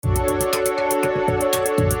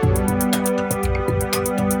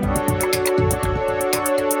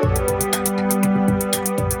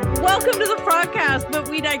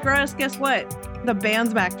we digress. Guess what? The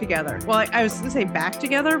band's back together. Well, I was going to say back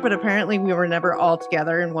together, but apparently we were never all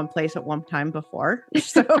together in one place at one time before.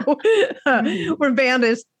 So our band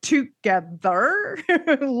is together.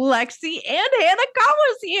 Lexi and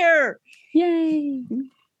Hanakawa's here. Yay.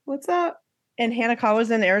 What's up? And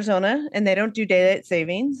Hanakawa's in Arizona, and they don't do daylight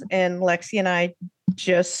savings. And Lexi and I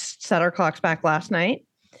just set our clocks back last night.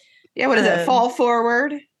 Yeah, what is it? Fall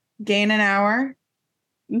forward, gain an hour.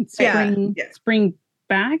 Spring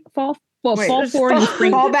back, fall. Well, Wait, fall forward and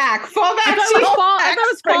spring. Fall back. Fall back. I thought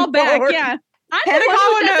it was fall back. Yeah. I'm the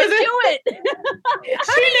one who doesn't do it.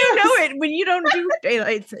 How do you know it when you don't do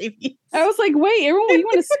daylight savings? I was like, wait, everyone, you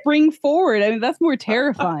want to spring forward. I mean, that's more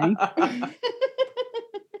terrifying.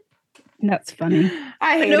 That's funny.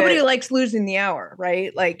 Nobody likes losing the hour,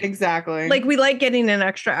 right? Like exactly. Like we like getting an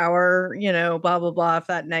extra hour, blah, blah, blah, if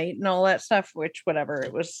that night and all that stuff, which whatever,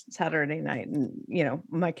 it was Saturday night and,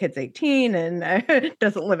 my kid's 18 and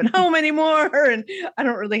doesn't live at home anymore. And I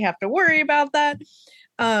don't really have to worry about that,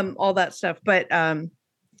 all that stuff. But the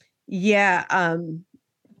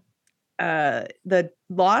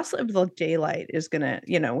loss of the daylight is going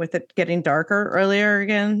to, with it getting darker earlier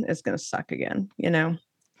again, is going to suck again,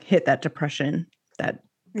 hit that depression, that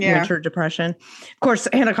winter depression. Of course,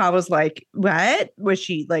 Hanakawa was like, what? Was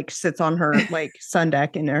she like sits on her like sun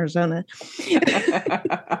deck in Arizona?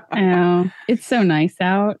 Oh, it's so nice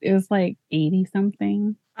out. It was like 80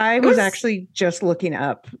 something. I was actually just looking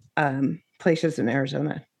up places in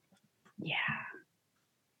Arizona. Yeah.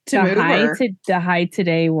 The high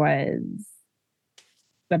today was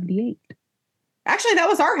 78. Actually, that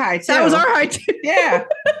was our high too. That was our high too. Yeah.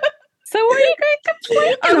 So what are you guys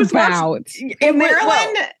complaining about? In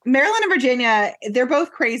Maryland and Virginia, they're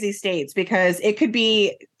both crazy states because it could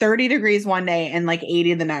be 30 degrees one day and like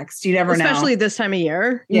 80 the next. You never know. Especially this time of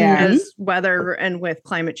year. Yeah. Because weather and with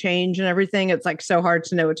climate change and everything, it's like so hard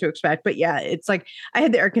to know what to expect. But yeah, it's like I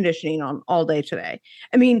had the air conditioning on all day today.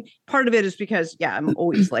 I mean, part of it is because, I'm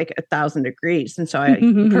always like 1,000 degrees. And so I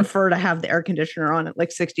prefer to have the air conditioner on at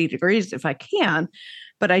like 60 degrees if I can.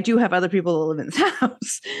 But I do have other people that live in this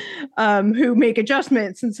house who make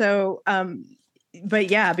adjustments. And so,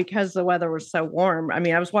 but yeah, because the weather was so warm. I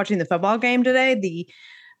mean, I was watching the football game today, the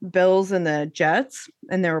Bills and the Jets,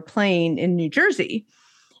 and they were playing in New Jersey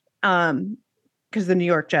because the New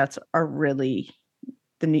York Jets are really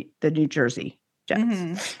the New Jersey Jets.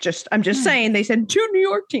 Mm-hmm. I'm just saying, they said 2 New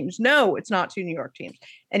York teams. No, it's not 2 New York teams.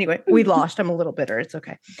 Anyway, we lost. I'm a little bitter. It's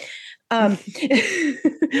okay.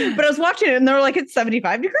 But I was watching it and they were like, it's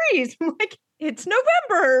 75 degrees. I'm like, it's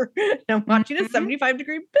November. And I'm watching a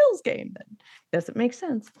 75-degree Bills game. That doesn't make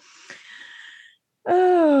sense.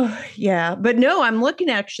 Oh, yeah. But no, I'm looking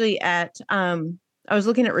actually at, I was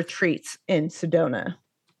looking at retreats in Sedona,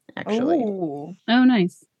 actually. Oh,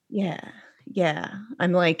 nice. Yeah. Yeah.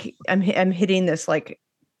 I'm hitting this like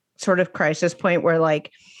sort of crisis point where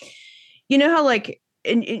like, how like,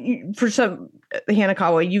 for some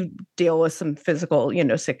Hanakawa, you deal with some physical,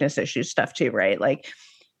 sickness issues stuff too, right? Like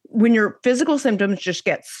when your physical symptoms just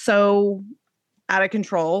get so out of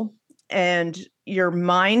control and your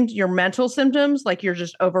mental symptoms, like you're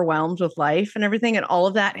just overwhelmed with life and everything. And all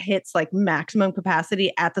of that hits like maximum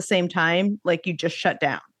capacity at the same time. Like you just shut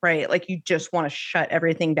down, right? Like you just want to shut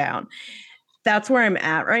everything down. That's where I'm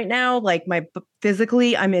at right now. Like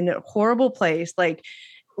physically, I'm in a horrible place. Like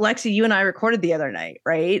Lexi, you and I recorded the other night,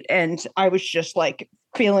 right? And I was just like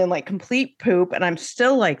feeling like complete poop. And I'm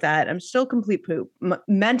still like that. I'm still complete poop.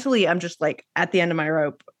 Mentally, I'm just like at the end of my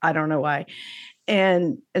rope. I don't know why.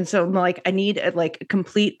 And so I'm like, I need a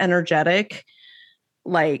complete energetic,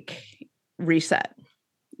 like reset.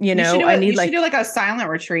 I need you should do like a silent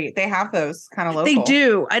retreat. They have those kind of local. They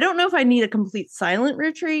do. I don't know if I need a complete silent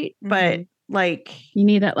retreat, but like you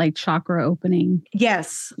need that like chakra opening.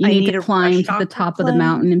 Yes. You need to climb to the top of the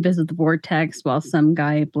mountain and visit the vortex while some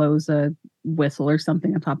guy blows a whistle or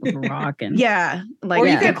something on top of a rock. And or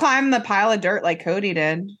you could climb the pile of dirt like Cody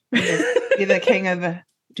did. Be the king of the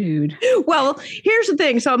dude. Well, here's the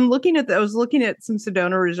thing. So I was looking at some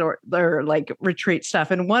Sedona resort or like retreat stuff.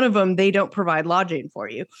 And one of them, they don't provide lodging for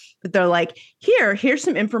you, but they're like, here's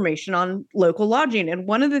some information on local lodging. And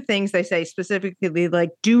one of the things they say specifically,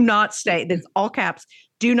 like, do not stay, that's all caps,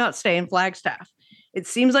 do not stay in Flagstaff. It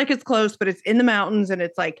seems like it's close, but it's in the mountains and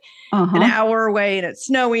it's like an hour away and it's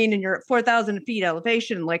snowing and you're at 4,000 feet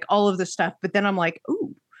elevation, like all of this stuff. But then I'm like,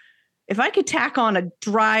 ooh, if I could tack on a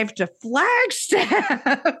drive to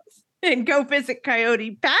Flagstaff and go visit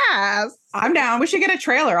Coyote Pass. I'm down. We should get a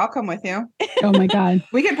trailer. I'll come with you. Oh my God.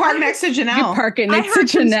 We can park next to Janelle. Park it next to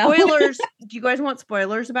Janelle. Spoilers. Do you guys want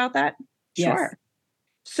spoilers about that? Yes. Sure.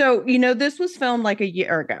 So, this was filmed like a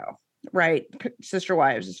year ago. right? Sister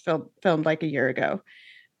Wives is filmed like a year ago.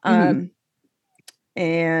 Mhm.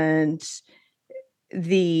 And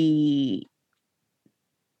the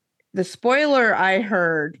spoiler I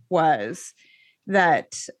heard was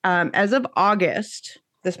that as of August,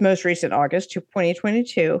 this most recent August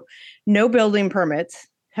 2022, no building permits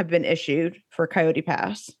have been issued for Coyote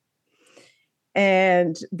Pass.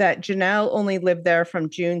 And that Janelle only lived there from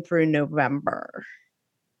June through November.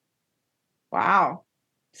 Wow.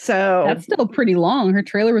 So That's still pretty long. Her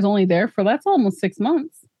trailer was only there for that's almost 6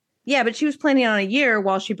 months. yeah, but she was planning on a year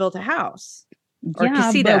while she built a house. Or Yeah,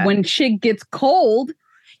 casita. but when shit gets cold.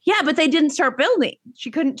 Yeah, but they didn't start building.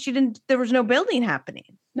 There was no building happening.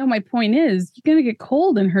 No, my point is, you're gonna get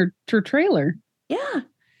cold in her trailer. Yeah.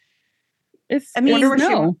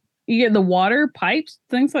 No. You get the water pipes,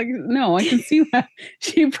 things like no. I can see that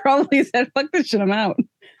she probably said, "Fuck this shit, I'm out."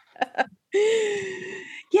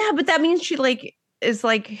 Yeah, but that means she is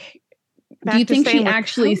like. Do you think she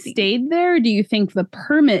actually stayed there? Or do you think the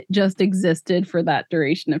permit just existed for that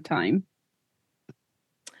duration of time?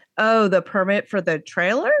 Oh, the permit for the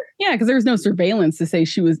trailer? Yeah, because there was no surveillance to say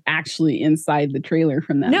she was actually inside the trailer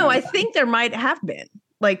from that. No, I think there might have been.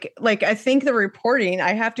 Like I think the reporting.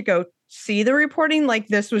 I have to go see the reporting. Like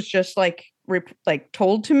this was just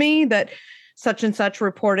told to me that such and such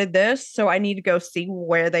reported this, so I need to go see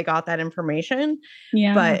where they got that information.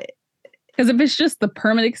 Yeah, but because if it's just the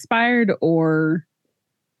permit expired or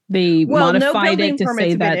they modified it to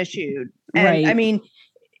say that issued, and right. I mean,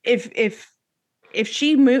 if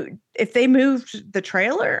they moved the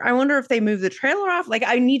trailer, I wonder if they moved the trailer off. Like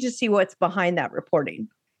I need to see what's behind that reporting.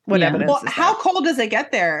 What evidence? Well, how cold does it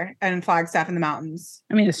get there in Flagstaff in the mountains?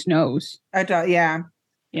 I mean, it snows. Yeah.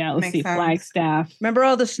 Yeah, let's see. Sense. Flagstaff. Remember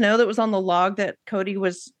all the snow that was on the log that Cody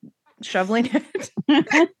was shoveling it?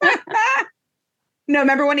 No,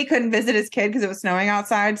 remember when he couldn't visit his kid because it was snowing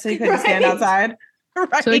outside, so he couldn't stand outside?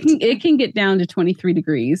 Right. So it can get down to 23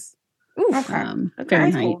 degrees. Oof.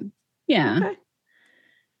 Fahrenheit. Yeah.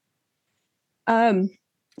 Okay.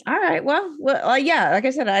 All right. Well, yeah. Like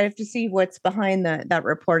I said, I have to see what's behind that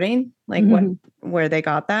reporting, like where they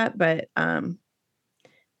got that. But I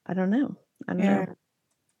don't know.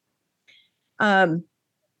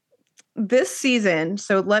 This season.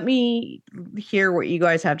 So let me hear what you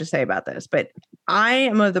guys have to say about this. But I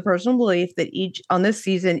am of the personal belief that each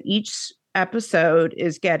episode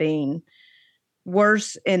is getting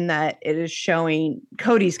worse in that it is showing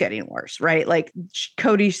Cody's getting worse, right? Like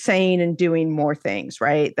Cody's saying and doing more things,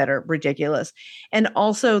 right, that are ridiculous. And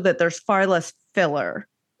also that there's far less filler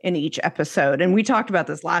in each episode. And we talked about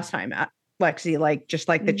this last time,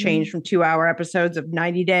 Lexi, the change from 2-hour episodes of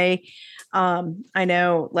 90 Day. I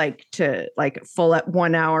know to full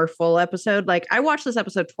 1 hour full episode. Like I watched this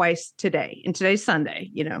episode twice today, and today's Sunday,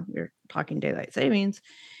 we're talking daylight savings.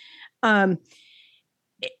 I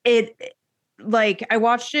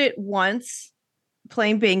watched it once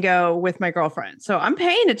playing bingo with my girlfriend. So I'm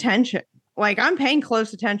paying attention. I'm paying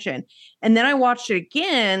close attention. And then I watched it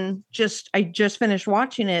again. I just finished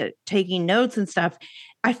watching it, taking notes and stuff.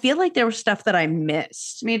 I feel like there was stuff that I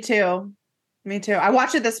missed. Me too. I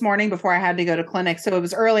watched it this morning before I had to go to clinic. So it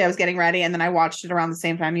was early. I was getting ready. And then I watched it around the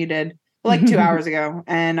same time you did, 2 hours ago.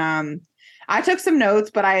 And I took some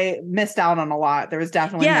notes, but I missed out on a lot. There was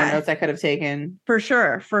definitely more notes I could have taken. For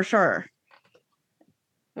sure.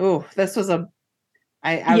 Oh, this was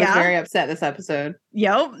I was very upset this episode.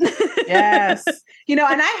 Yep. Yes. And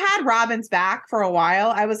I had Robin's back for a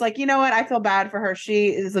while. I was like, you know what? I feel bad for her. She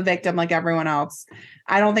is a victim like everyone else.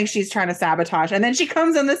 I don't think she's trying to sabotage. And then she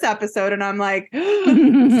comes in this episode and I'm like,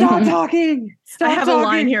 stop talking. I have a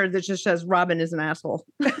line here that just says Robin is an asshole.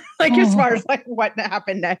 As far as what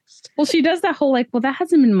happened next. Well, she does that whole that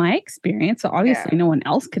hasn't been my experience. So obviously no one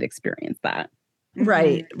else could experience that.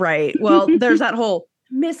 Right. Well, there's that whole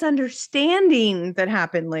misunderstanding that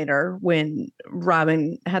happened later when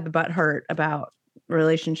Robin had the butt hurt about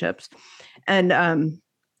relationships. And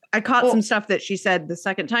I caught some stuff that she said the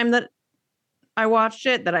second time that I watched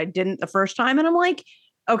it that I didn't the first time. And I'm like,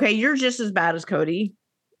 okay, you're just as bad as Cody.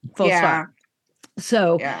 Full stop.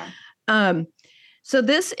 So, so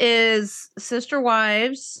this is Sister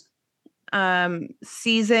Wives,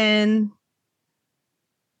 season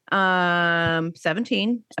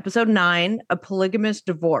 17, episode 9, A Polygamist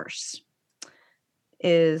Divorce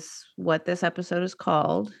is what this episode is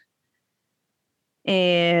called.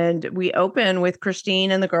 And we open with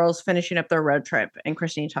Christine and the girls finishing up their road trip, and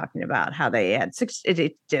Christine talking about how they had 6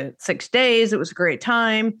 days. It was a great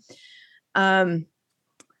time.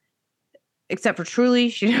 Except for Truly,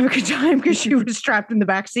 she didn't have a good time because she was trapped in the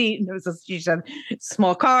back seat, and she said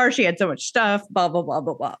small car. She had so much stuff, blah, blah, blah,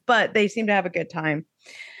 blah, blah. But they seemed to have a good time.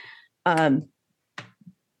 road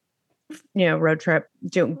trip,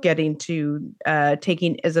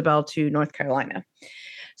 taking Isabel to North Carolina.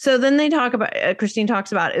 So then they talk about, Christine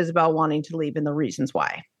talks about Isabel wanting to leave and the reasons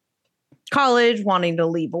why. College, wanting to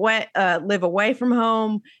live away from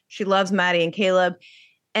home. She loves Maddie and Caleb.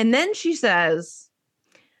 And then she says,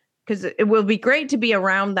 because it will be great to be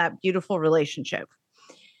around that beautiful relationship.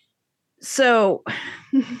 So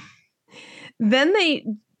then they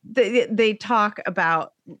talk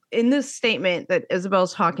about, in this statement that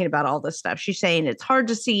Isabel's talking about all this stuff, she's saying it's hard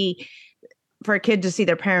for a kid to see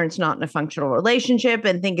their parents not in a functional relationship,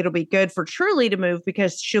 and think it'll be good for Truly to move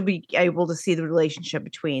because she'll be able to see the relationship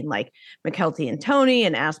between like McKelty and Tony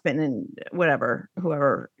and Aspen and whoever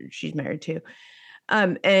she's married to.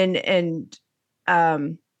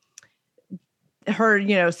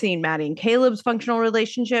 Her, seeing Maddie and Caleb's functional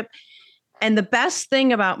relationship. And the best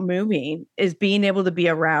thing about moving is being able to be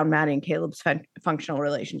around Maddie and Caleb's functional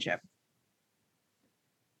relationship.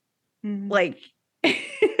 Mm-hmm. Like,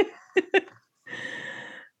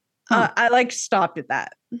 I like stopped at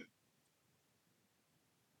that.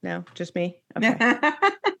 No, just me. Okay. All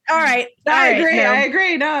right. I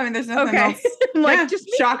agree. No, I mean, there's nothing else. Like, just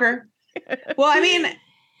me. Shocker. Well, I mean,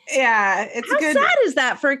 yeah, it's how good. sad is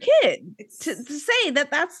that for a kid to say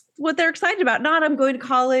that that's what they're excited about? Not I'm going to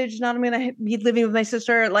college, not I'm going to be living with my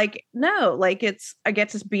sister. Like, no, like I get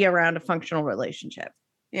to be around a functional relationship.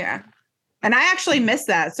 Yeah. And I actually missed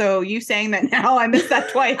that. So you saying that now, I missed that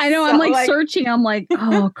twice. I know. I'm like searching. I'm like,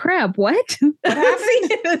 oh crap, what? What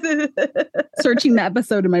happened? Searching the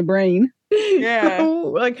episode in my brain. Yeah.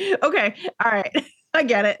 Like, okay, all right, I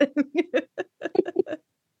get it.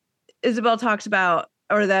 Isabel talks about,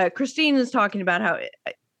 or that Christine is talking about how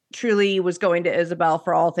Truly was going to Isabel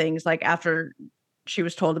for all things. Like after she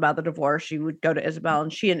was told about the divorce, she would go to Isabel,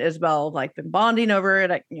 and she and Isabel have like been bonding over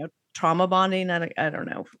it. Trauma bonding. I don't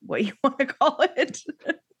know what you want to call it.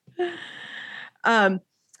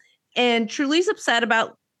 And Truly's upset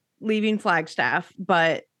about leaving Flagstaff,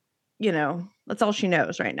 but that's all she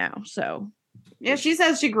knows right now. So yeah, she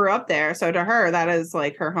says she grew up there. So to her, that is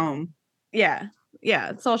like her home. Yeah.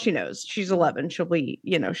 Yeah. That's all she knows. She's 11. She'll be,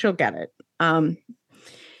 she'll get it.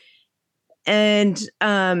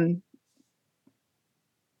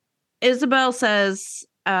 Isabel says,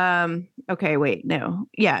 okay, wait, no.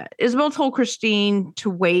 Yeah. Isabel told Christine to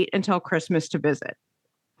wait until Christmas to visit.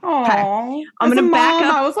 Oh, okay. I'm going to back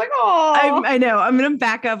up. I was like, oh, I know. I'm going to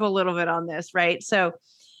back up a little bit on this. Right. So,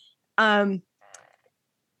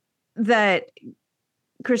 that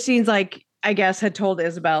Christine's like, I guess had told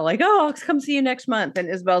Isabel like, oh, I'll come see you next month. And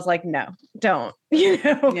Isabel's like, no, don't,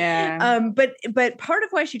 Yeah. But part of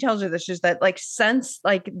why she tells her this is that like, since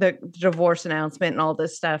like the divorce announcement and all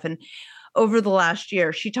this stuff, and over the last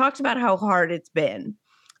year, she talks about how hard it's been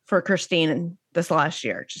for Christine this last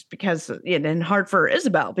year, just because, and hard for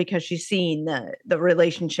Isabel because she's seen the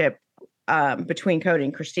relationship between Cody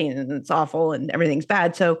and Christine, and it's awful and everything's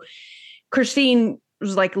bad. So Christine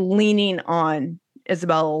was like leaning on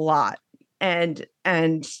Isabel a lot. And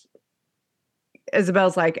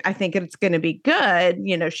Isabel's like, I think it's going to be good.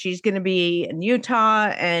 She's going to be in Utah,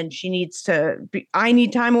 and I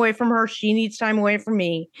need time away from her. She needs time away from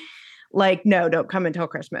me. Like, no, don't come until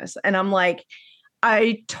Christmas. And I'm like,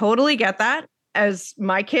 I totally get that, as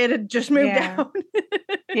my kid had just moved out.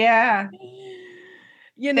 Yeah.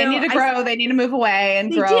 They need to grow. They need to move away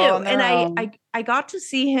and grow. On their own. I got to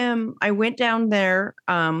see him. I went down there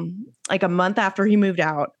like a month after he moved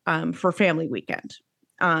out for family weekend.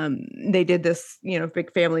 They did this,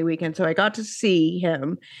 big family weekend. So I got to see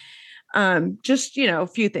him. Just, a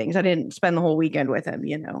few things. I didn't spend the whole weekend with him,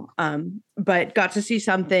 but got to see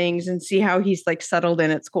some things and see how he's like settled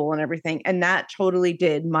in at school and everything. And that totally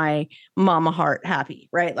did my mama heart happy,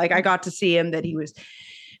 right? Like I got to see him, that he was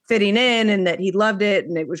fitting in and that he loved it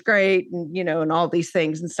and it was great and, and all these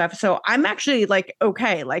things and stuff. So I'm actually like,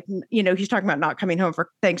 okay, like, he's talking about not coming home for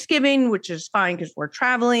Thanksgiving, which is fine because we're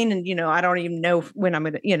traveling and, I don't even know when I'm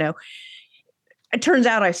going to, it turns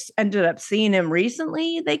out I ended up seeing him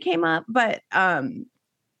recently. They came up, but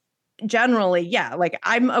generally, yeah, like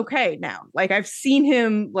I'm okay now. Like I've seen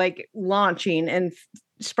him like launching and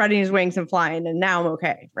spreading his wings and flying, and now I'm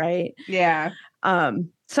okay, right? Yeah.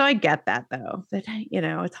 So I get that though, that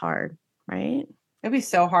it's hard, right? It'd be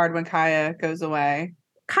so hard when Kaya goes away.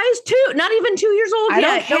 Kaya's not even 2 years old I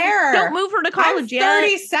yet. don't care. Don't move her to college yet.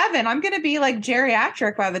 37. I'm gonna be like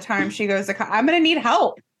geriatric by the time she goes to college. I'm gonna need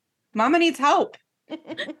help. Mama needs help.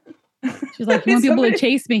 She's like, you won't be able to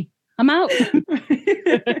chase me. I'm out.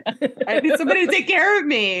 I need somebody to take care of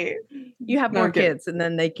me. You have more kids, and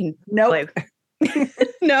then they can Nope.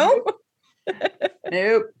 No?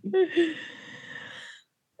 Nope.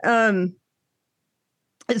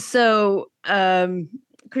 So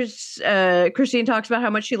Christine talks about how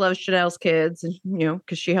much she loves Janelle's kids, and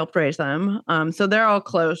because she helped raise them. So they're all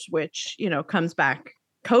close, which comes back.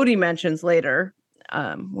 Cody mentions later,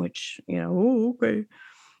 which okay.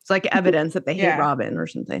 It's like evidence that they hate Robin or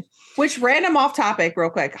something. Which, random off topic real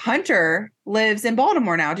quick, Hunter lives in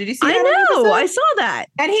Baltimore now. Did you see that? I know. I saw that.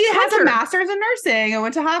 And he has a master's in nursing and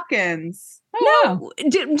went to Hopkins. Oh,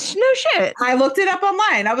 no shit. I looked it up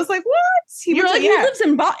online. I was like, what? You're like, he lives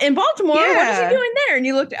in Baltimore. Yeah. What is he doing there? And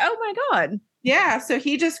you looked, oh my God. Yeah. So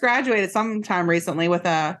he just graduated sometime recently with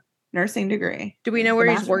a nursing degree. Do we know where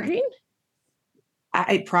he's working?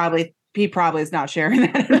 He probably is not sharing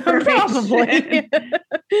that information. Probably.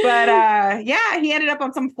 But he ended up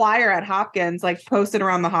on some flyer at Hopkins, like posted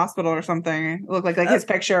around the hospital or something. It looked like his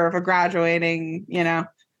picture of a graduating,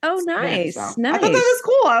 Oh, nice. So Nice. I thought that was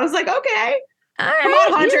cool. I was like, okay. All come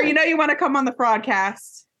right, on, Hunter. You want to come on the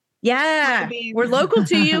broadcast. Yeah. We're local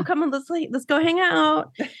to you. Come on, let's go hang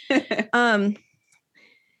out.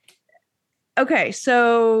 Okay,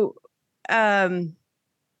 so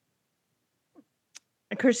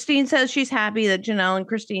Christine says she's happy that Janelle and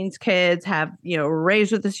Christine's kids have,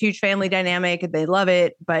 raised with this huge family dynamic and they love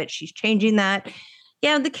it, but she's changing that.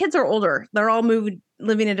 Yeah, the kids are older. They're all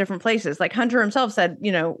living in different places. Like Hunter himself said,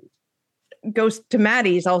 go to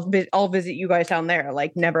Maddie's. I'll visit you guys down there.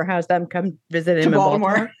 Like never has them come visit him in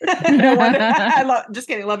Baltimore. Just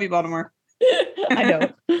kidding. Love you, Baltimore. I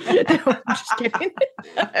don't. No, I'm just kidding.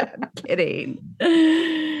 I'm kidding.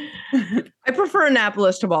 I prefer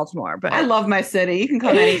Annapolis to Baltimore, but I love my city. You can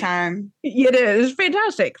come anytime. It is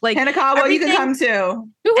fantastic. Like Hanakawa, you can come too.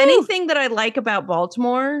 Anything that I like about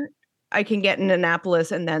Baltimore, I can get in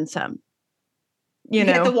Annapolis and then some. You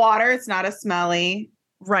know, get the water. It's not as smelly.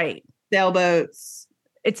 Right. Sailboats.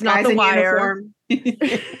 It's not the wire. Right.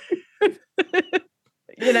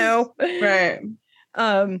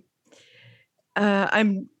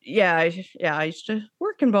 I used to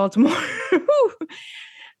work in Baltimore.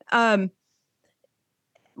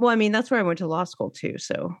 Well, I mean, that's where I went to law school too.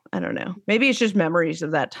 So I don't know. Maybe it's just memories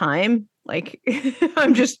of that time. Like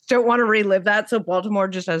I just don't want to relive that. So Baltimore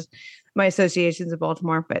just has my associations of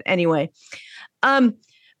Baltimore. But anyway,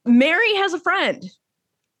 Mary has a friend.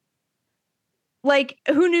 Like,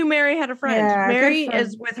 who knew Mary had a friend? Yeah, Mary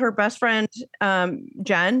is with her best friend,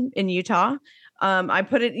 Jen, in Utah. I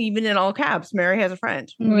put it even in all caps. Mary has a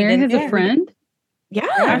friend. Mary has a friend? Yeah.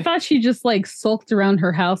 I thought she just like sulked around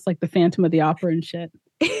her house like the Phantom of the Opera and shit.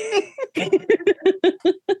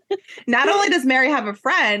 Not only does Mary have a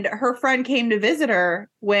friend, her friend came to visit her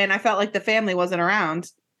when I felt like the family wasn't around.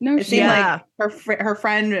 No, it seemed like her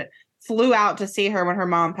friend flew out to see her when her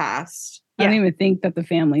mom passed. I don't even think that the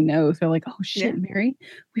family knows. They're like, oh shit, Mary,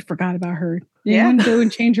 we forgot about her. You want to go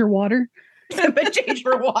and change her water? But change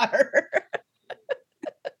her water.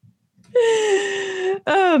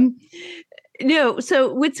 No,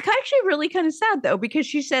 so it's actually really kind of sad though, because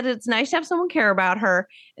she said it's nice to have someone care about her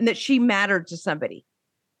and that she mattered to somebody.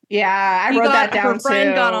 Yeah, I wrote that down. Her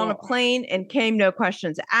friend got on a plane and came, no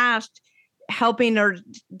questions asked, helping her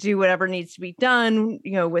do whatever needs to be done.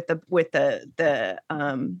 With the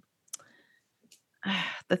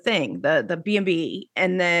thing, the B&B,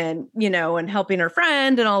 and then and helping her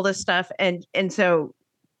friend and all this stuff, and so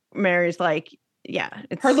Mary's like, yeah,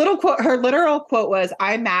 her literal quote was,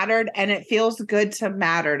 "I mattered, and it feels good to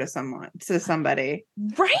matter to somebody."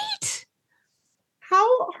 Right?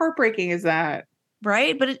 How heartbreaking is that?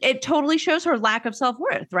 Right, but it totally shows her lack of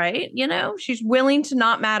self-worth. Right? She's willing to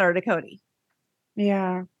not matter to Cody.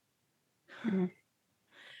 Yeah.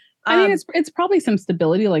 I mean, it's probably some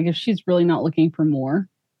stability. Like if she's really not looking for more,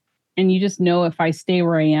 and you just know if I stay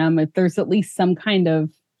where I am, if there's at least some kind of,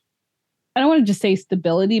 I don't want to just say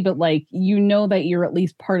stability, but like, that you're at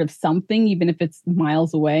least part of something, even if it's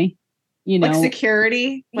miles away, like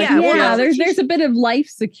security. There's a bit of life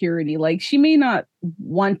security. Like she may not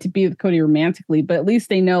want to be with Cody romantically, but at least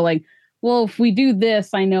they know like, well, if we do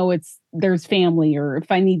this, I know there's family, or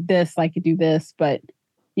if I need this, I could do this. But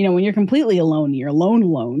when you're completely alone, you're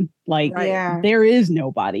alone. Like there is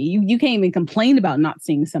nobody. You can't even complain about not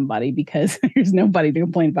seeing somebody because there's nobody to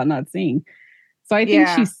complain about not seeing. So I think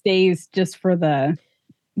she stays just for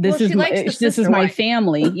this is my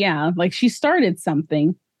family. Yeah. Like she started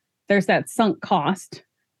something. There's that sunk cost.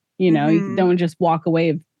 You don't just walk away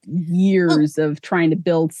of years of trying to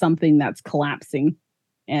build something that's collapsing.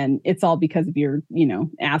 And it's all because of your,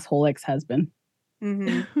 asshole ex-husband.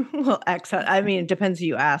 Mm-hmm. Well, I mean, it depends who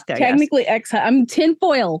you ask. Technically, I'm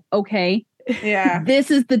tinfoil. Okay. Yeah.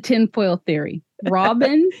 This is the tinfoil theory.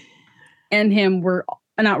 Robin and him were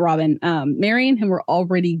not Robin. Mary and him were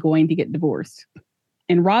already going to get divorced,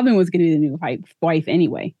 and Robin was going to be the new wife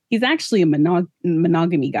anyway. He's actually a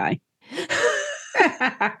monogamy guy.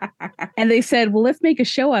 And they said, well, let's make a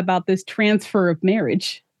show about this transfer of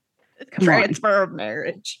marriage. Transfer of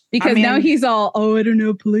marriage. Because now he's all, oh, I don't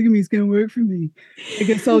know, polygamy's going to work for me. I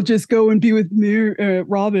guess I'll just go and be with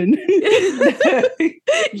Robin.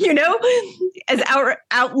 You know, as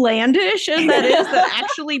outlandish as that is, that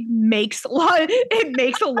actually makes a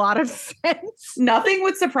lot of sense. Nothing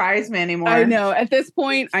would surprise me anymore. I know. At this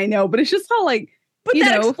point, I know. But it's just how, like, but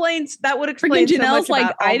that would explain so Janelle's much like,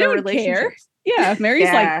 about all I their don't care. Yeah,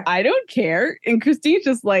 Mary's like, I don't care. And Christine's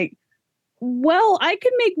just like, well, I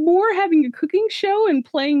could make more having a cooking show and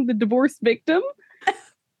playing the divorced victim.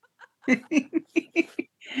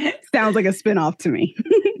 Sounds like a spinoff to me.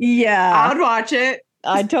 Yeah. I'd watch it.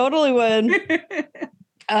 I totally would.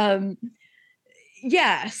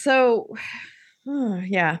 Yeah. So,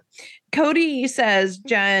 yeah. Cody says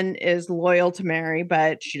Jen is loyal to Mary,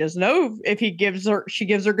 but she doesn't know if she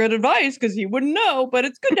gives her good advice because he wouldn't know. But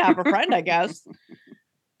it's good to have a friend, I guess.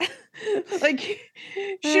 Like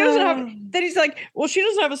she doesn't have. Then he's like, well, she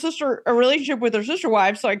doesn't have a relationship with her sister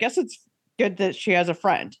wife, so I guess it's good that she has a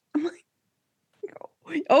friend. I'm like,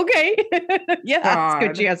 okay, yeah, it's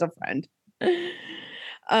good she has a friend.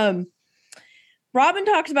 Robin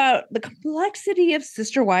talks about the complexity of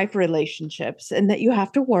sister-wife relationships and that you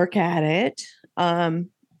have to work at it.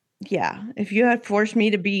 Yeah, if you had forced me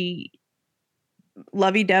to be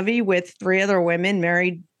lovey-dovey with 3 other women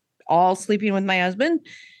married, all sleeping with my husband,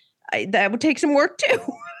 that would take some work too.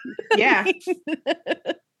 Yeah.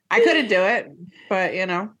 I couldn't do it, but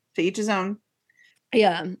to each his own.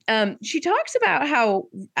 Yeah. She talks about how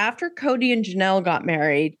after Cody and Janelle got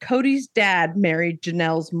married, Cody's dad married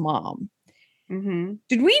Janelle's mom. Mm-hmm.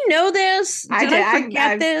 Did we know this? Did I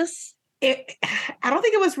forget this? I don't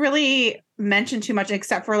think it was really mentioned too much,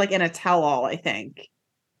 except for like in a tell-all, I think.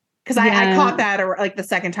 Because I caught that like the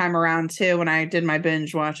second time around too when I did my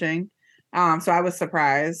binge watching. So I was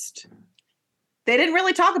surprised. They didn't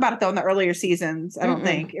really talk about it though in the earlier seasons. I don't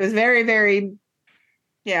think it was very, very,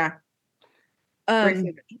 yeah.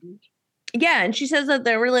 Yeah, and she says that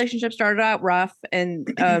their relationship started out rough,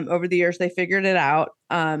 and over the years they figured it out.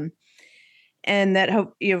 And that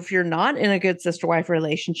if you're not in a good sister-wife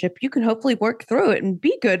relationship, you can hopefully work through it and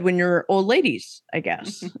be good when you're old ladies, I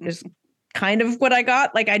guess, is kind of what I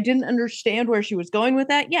got. Like, I didn't understand where she was going with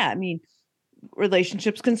that. Yeah, I mean,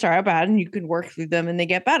 relationships can start out bad and you can work through them and they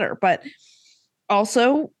get better. But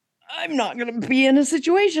also, I'm not going to be in a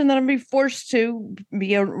situation that I'm going to be forced to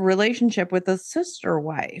be in a relationship with a sister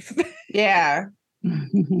wife. Yeah.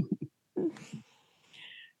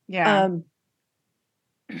 Yeah.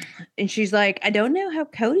 And she's like, I don't know how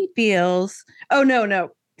Cody feels. Oh,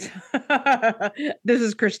 no. This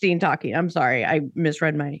is Christine talking. I'm sorry. I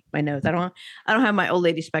misread my notes. I don't have my old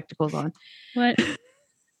lady spectacles on. What?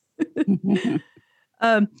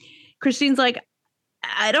 Christine's like,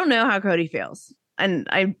 I don't know how Cody feels. And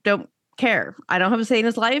I don't care. I don't have a say in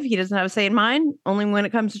his life. He doesn't have a say in mine, only when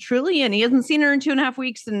it comes to Truly. And he hasn't seen her in 2.5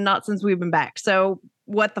 weeks and not since we've been back. So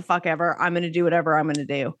what the fuck ever. I'm going to do whatever I'm going to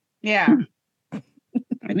do. Yeah.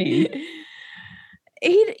 I mean,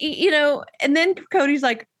 he, and then Cody's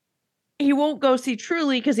like, he won't go see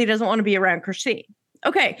Truly because he doesn't want to be around Christine.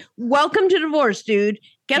 Okay. Welcome to divorce, dude.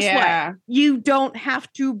 Guess what? You don't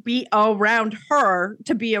have to be around her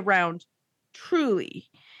to be around Truly.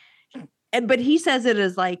 But he says it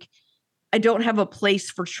as like, I don't have a place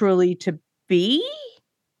for Truly to be.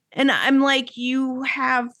 And I'm like, you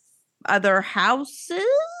have other houses?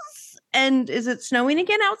 And is it snowing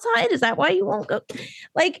again outside? Is that why you won't go?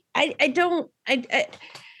 Like, I get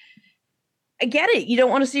it. You don't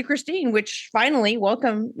want to see Christine, which finally,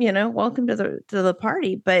 welcome to the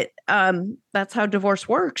party. But that's how divorce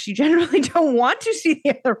works. You generally don't want to see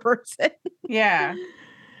the other person. Yeah.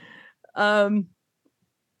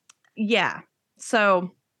 Yeah.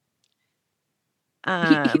 So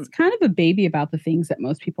he's kind of a baby about the things that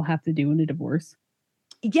most people have to do in a divorce.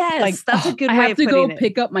 Yes, like, that's a good way I have of to go it.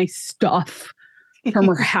 pick up my stuff from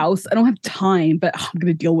her house. I don't have time, but I'm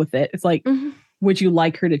going to deal with it. It's like, would you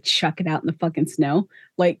like her to chuck it out in the fucking snow?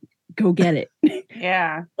 Like, go get it.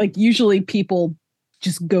 Yeah. Like, usually people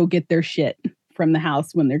just go get their shit from the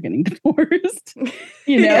house when they're getting divorced.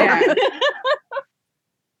 Yeah.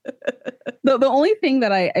 The only thing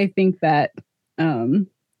that I think that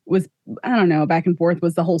was, I don't know, back and forth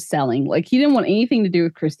was the whole selling. Like, he didn't want anything to do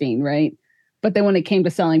with Christine, right? But then when it came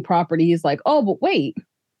to selling property, he's like, oh, but wait.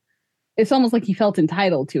 It's almost like he felt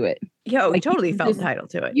entitled to it. Yeah, like, he totally felt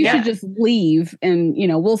entitled to it. You should just leave and,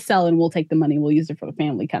 we'll sell and we'll take the money. We'll use it for the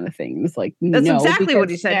family kind of thing. It's like, that's exactly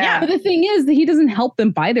what he said. Yeah. But the thing is that he doesn't help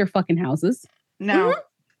them buy their fucking houses. No.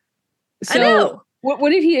 So I know. what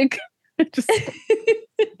did he just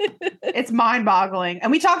It's mind-boggling.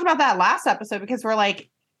 And we talked about that last episode because we're like,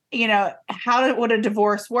 you know, would a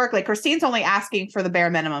divorce work? Like Christine's only asking for the bare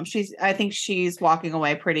minimum. I think she's walking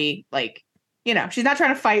away pretty like, you know, she's not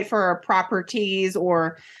trying to fight for properties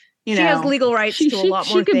or, you know. She has legal rights to a lot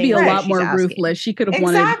more she could things. be a than lot she's more asking. ruthless. She could have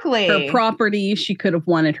Exactly. wanted her property. She could have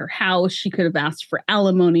wanted her house. She could have asked for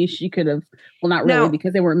alimony. She could have, well, not really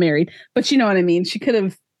because they weren't married, but you know what I mean? She could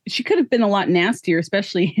have been a lot nastier,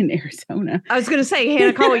 especially in Arizona. I was going to say,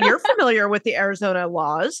 Hanakawa, you're familiar with the Arizona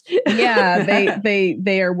laws. Yeah,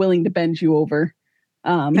 they are willing to bend you over.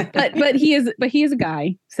 But he is a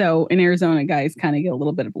guy. So in Arizona, guys kind of get a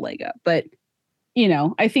little bit of a leg up. But you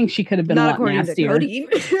know, I think she could have been Not a lot according nastier. to Cody.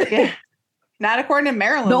 Yeah. Not according to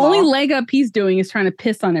Maryland. The law. only leg up he's doing is trying to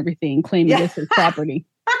piss on everything, claiming it's his property.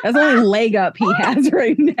 That's the only leg up he has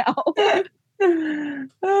right now.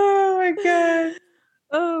 Oh my God.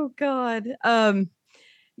 Oh God.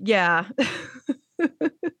 Yeah.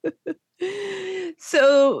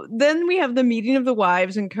 So then we have the meeting of the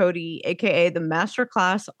wives and Cody, aka the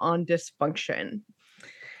masterclass on dysfunction.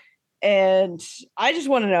 And I just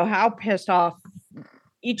want to know how pissed off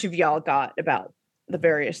each of y'all got about the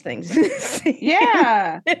various things.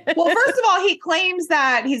 Yeah. Well, first of all, he claims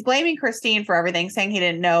that he's blaming Christine for everything, saying he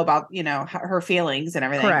didn't know about, you know, her feelings and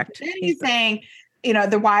everything. Correct. Then he's saying, you know,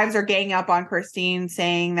 the wives are ganging up on Christine,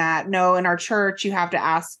 saying that no, in our church, you have to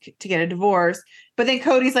ask to get a divorce. But then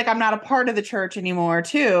Cody's like, I'm not a part of the church anymore,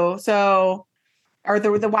 too. So, or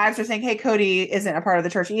the wives are saying, hey, Cody isn't a part of the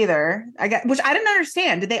church either. Which I didn't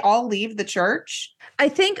understand. Did they all leave the church? I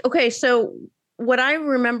think, okay, so what I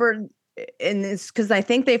remember in this, because I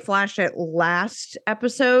think they flashed it last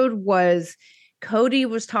episode, was Cody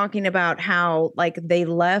was talking about how like they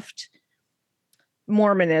left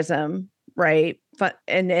Mormonism, right?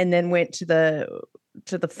 And then went to the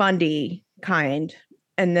fundy kind.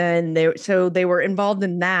 And then they were involved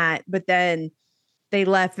in that, but then they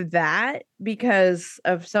left that because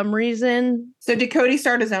of some reason. So did Cody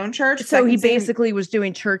start his own church? So he basically was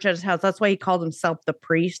doing church at his house. That's why he called himself the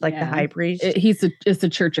priest, like the high priest. It's the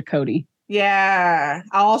Church of Cody. Yeah.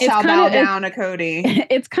 All shall bow down to Cody.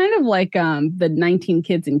 It's kind of like the 19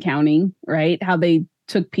 Kids and Counting, right? How they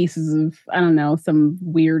took pieces of, I don't know, some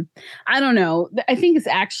weird, I don't know. I think it's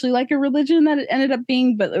actually like a religion that it ended up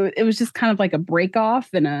being, but it was just kind of like a break off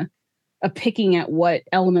and a picking at what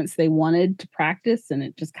elements they wanted to practice. And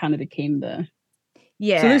it just kind of became so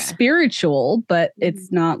they're spiritual, but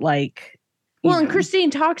it's not like, well, and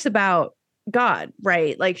Christine talks about God,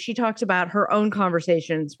 right? Like she talks about her own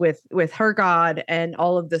conversations with her God and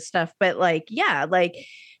all of this stuff. But like, yeah, like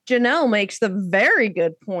Janelle makes the very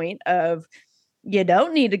good point of, you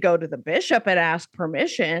don't need to go to the bishop and ask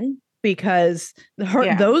permission because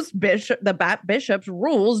the bishop's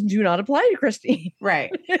rules do not apply to Christine.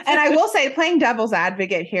 Right. And I will say, playing devil's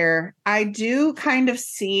advocate here, I do kind of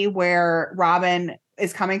see where Robin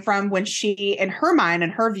is coming from when she, in her mind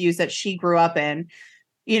and her views that she grew up in,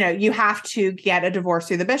 you know, you have to get a divorce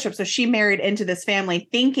through the bishop. So she married into this family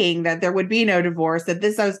thinking that there would be no divorce, that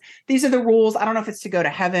these are the rules. I don't know if it's to go to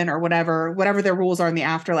heaven or whatever their rules are in the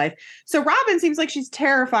afterlife. So Robin seems like she's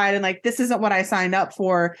terrified and like, this isn't what I signed up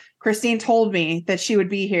for. Christine told me that she would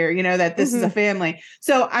be here, you know, that this is a family.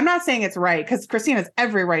 So I'm not saying it's right because Christine has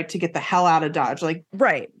every right to get the hell out of Dodge. Like,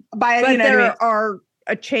 right. But there are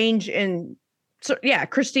a change in, so yeah,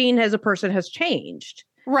 Christine as a person has changed.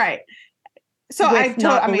 Right. So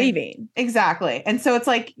believing. Exactly. And so it's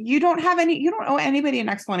like, you don't owe anybody an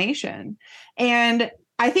explanation. And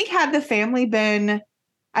I think had the family been,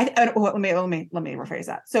 let me rephrase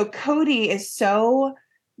that. So Cody is so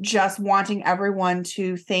just wanting everyone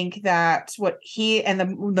to think that what he and the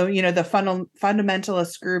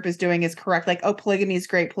fundamentalist group is doing is correct. Like, oh, polygamy is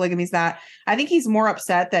great. Polygamy is that. I think he's more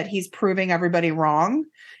upset that he's proving everybody wrong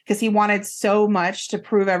because he wanted so much to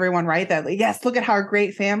prove everyone right that, like, yes, look at our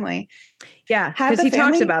great family. Yeah, because he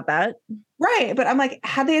talks about that. Right. But I'm like,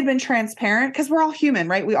 had they had been transparent, because we're all human,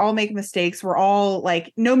 right? We all make mistakes. We're all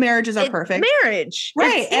like, no marriages are perfect. Marriage.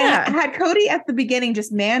 Right. And had Cody at the beginning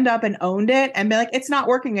just manned up and owned it and be like, it's not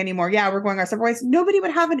working anymore. Yeah, we're going our separate ways. Nobody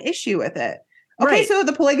would have an issue with it. Okay, right. So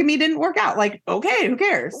the polygamy didn't work out. Like, okay, who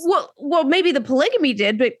cares? Well, maybe the polygamy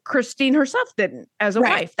did, but Christine herself didn't as a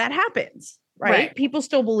wife. That happens, right? People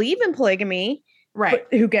still believe in polygamy, right?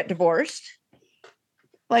 Who get divorced.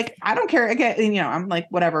 Like, I don't care. Again, you know, I'm like,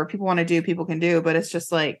 whatever people want to do, people can do. But it's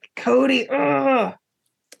just like, Cody, ugh.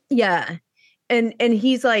 Yeah. And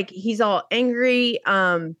he's like, he's all angry.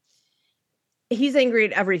 He's angry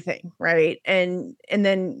at everything, right? And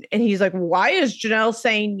he's like, why is Janelle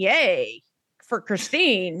saying yay for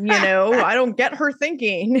Christine. I don't get her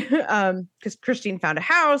thinking. Because Christine found a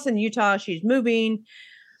house in Utah. She's moving.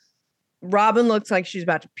 Robin looks like she's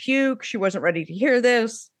about to puke. She wasn't ready to hear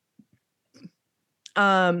this.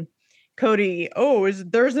 Cody,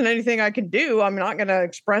 there isn't anything I can do. I'm not going to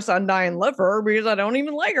express undying love for her because I don't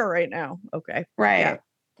even like her right now. Okay. Right. Yeah.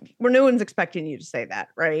 Well, no one's expecting you to say that,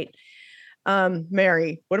 right?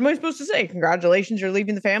 Mary, what am I supposed to say? Congratulations, you're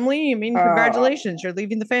leaving the family? I mean, congratulations, you're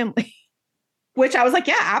leaving the family. Which I was like,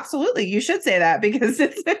 yeah, absolutely. You should say that because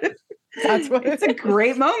it's a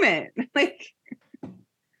great moment. Like,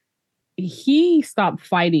 he stopped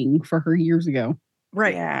fighting for her years ago.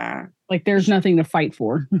 Right. Yeah. Like there's nothing to fight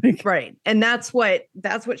for. Right. And that's what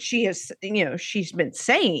she has, she's been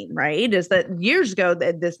saying, right? Is that years ago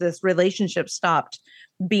that this relationship stopped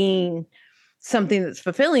being something that's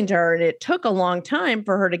fulfilling to her. And it took a long time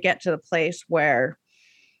for her to get to the place where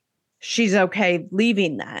she's okay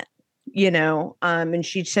leaving that, and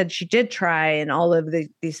she said she did try and all of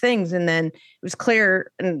these things. And then it was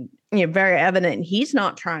clear and very evident he's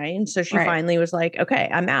not trying. So she finally was like, okay,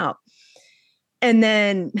 I'm out. And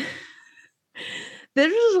then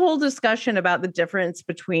there's this whole discussion about the difference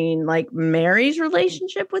between like Mary's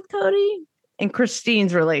relationship with Cody and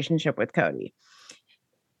Christine's relationship with Cody.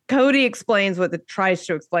 Cody tries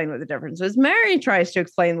to explain what the difference is. Mary tries to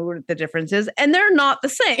explain what the difference is, and they're not the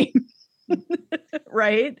same.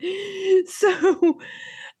 Right? So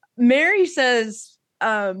Mary says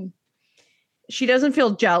she doesn't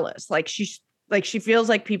feel jealous. She feels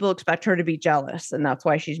like people expect her to be jealous, and that's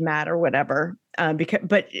why she's mad or whatever.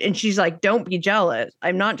 And she's like, don't be jealous.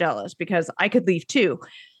 I'm not jealous because I could leave too.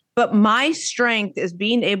 But my strength is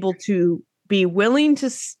being able to be willing to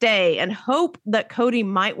stay and hope that Cody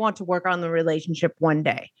might want to work on the relationship one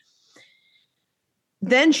day.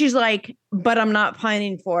 Then she's like, but I'm not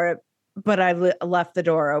pining for it, but I left the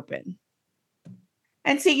door open.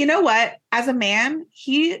 And see, you know what? As a man,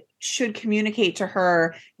 he should communicate to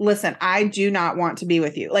her, listen, I do not want to be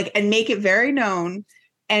with you. And make it very known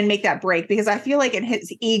and make that break. Because I feel like in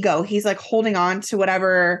his ego, he's like holding on to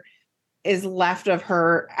whatever is left of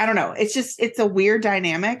her. I don't know. It's a weird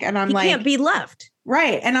dynamic. And he can't be left.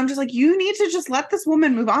 Right. And I'm just like, you need to just let this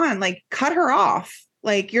woman move on. Like, cut her off.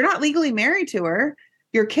 Like, you're not legally married to her.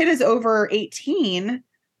 Your kid is over 18.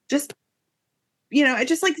 Just, it's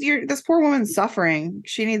just like this poor woman's suffering.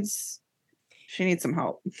 She needs some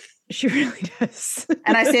help. She really does.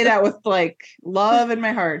 And I say that with like love in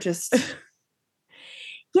my heart. Just.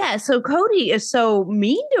 Yeah. So Cody is so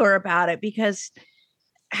mean to her about it because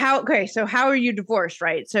so how are you divorced,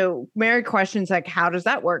 right? So Mary questions like, how does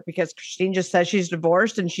that work? Because Christine just says she's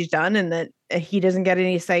divorced and she's done and that he doesn't get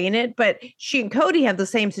any say in it. But she and Cody have the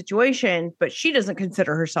same situation, but she doesn't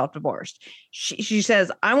consider herself divorced. She says,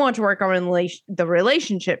 I want to work on the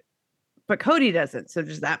relationship, but Cody doesn't. So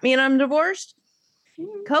does that mean I'm divorced?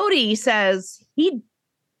 Cody says he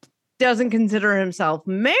doesn't consider himself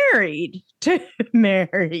married to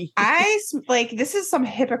Mary. This is some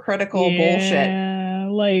hypocritical bullshit.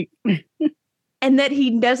 And that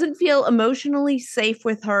he doesn't feel emotionally safe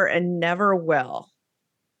with her and never will.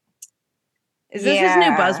 Is this his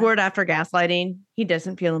new buzzword after gaslighting? He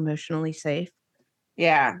doesn't feel emotionally safe.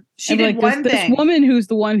 Yeah. She did one thing. This woman who's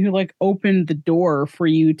the one who opened the door for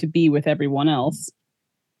you to be with everyone else.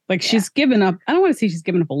 She's given up. I don't want to say she's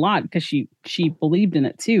given up a lot because she believed in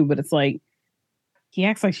it too, but it's like he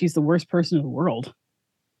acts like she's the worst person in the world.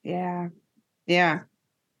 Yeah. Yeah.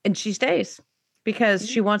 And she stays because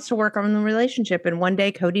she wants to work on the relationship. And one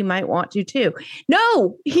day Cody might want to too.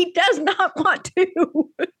 No, he does not want to.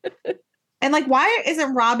 And why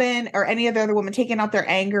isn't Robin or any of the other women taking out their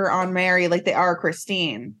anger on Mary like they are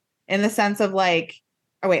Christine? In the sense of oh wait,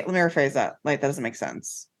 let me rephrase that. That doesn't make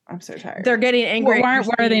sense. I'm so tired. They're getting angry. Why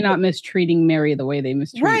are they not mistreating Mary the way they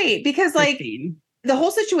mistreat Right, because Christine? The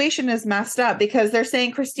whole situation is messed up because they're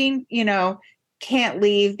saying Christine, can't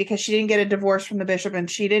leave because she didn't get a divorce from the bishop and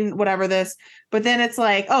she didn't whatever this. But then it's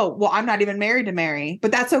I'm not even married to Mary.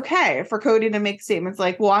 But that's okay for Cody to make statements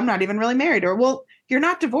I'm not even really married to her. Well, you're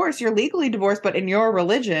not divorced. You're legally divorced, but in your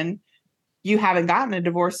religion, you haven't gotten a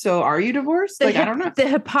divorce. So are you divorced? I don't know. The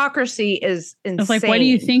hypocrisy is insane. It's why do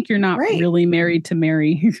you think you're not really married to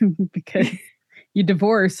Mary? Because you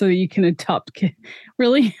divorced so you can adopt kids.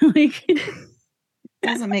 Really? It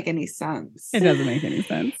doesn't make any sense. It doesn't make any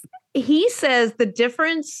sense. He says the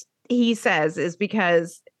difference, is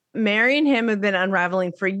because Mary and him have been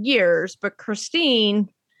unraveling for years, but Christine,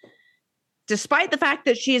 despite the fact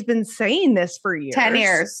that she has been saying this for years.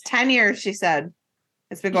 10 years, she said.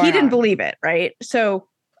 It's been going on. He didn't believe it, right? So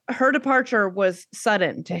her departure was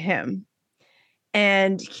sudden to him.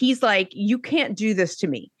 And he's like, you can't do this to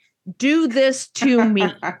me. do this to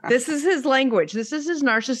me. This is his language. This is his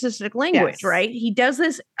narcissistic language, Yes. right? He does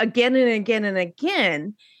this again and again and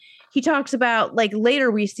again. He talks about, like,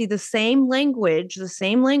 later we see the same language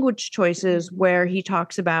choices where he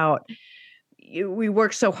talks about, we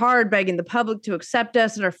work so hard begging the public to accept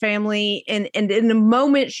us and our family. And in the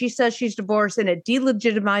moment she says she's divorced, and it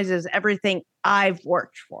delegitimizes everything I've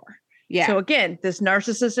worked for. Yeah. So again, this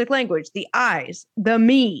narcissistic language, the I's, the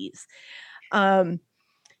me's,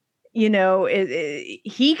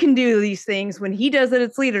 he can do these things. When he does it,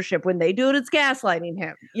 it's leadership. When they do it, it's gaslighting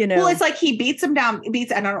him, Well, it's like he beats them down,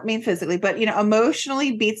 and I don't mean physically, but,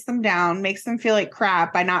 emotionally beats them down, makes them feel like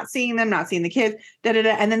crap by not seeing them, not seeing the kids,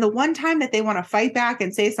 And then the one time that they want to fight back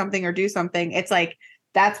and say something or do something, it's like,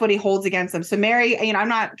 that's what he holds against them. So Mary, I'm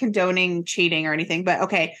not condoning cheating or anything, but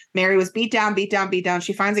okay, Mary was beat down.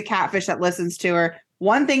 She finds a catfish that listens to her.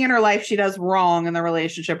 One thing in her life she does wrong in the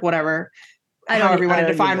relationship, whatever. However you want to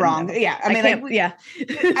define wrong. Know. Yeah. I mean,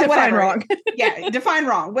 define wrong. Yeah. Define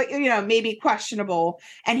wrong, but maybe questionable.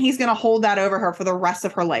 And he's going to hold that over her for the rest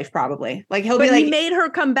of her life, probably. Like he made her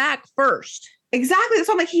come back first. Exactly.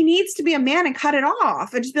 So I'm like, he needs to be a man and cut it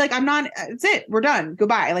off and just be like, it's it. We're done.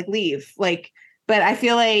 Goodbye. Like, leave. Like, but I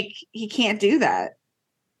feel like he can't do that.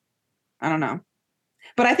 I don't know.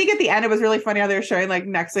 But I think at the end, it was really funny how they were showing, like,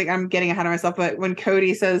 next week, I'm getting ahead of myself, but when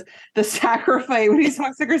Cody says the sacrifice, when he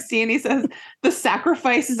talks to Christine, he says, the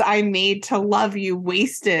sacrifices I made to love you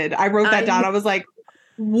wasted. I wrote that down. I was like,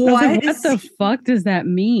 what the fuck does that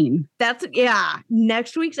mean?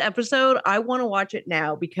 Next week's episode, I want to watch it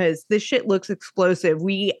now because this shit looks explosive.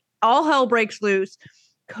 All hell breaks loose.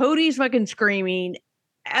 Cody's fucking screaming.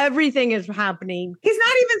 Everything is happening. He's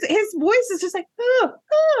not even, his voice is just like,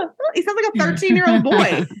 he sounds like a 13-year-old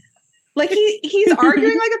boy. Like he's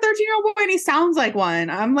arguing like a 13-year-old boy and he sounds like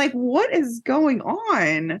one. I'm like, what is going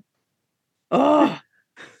on? Oh,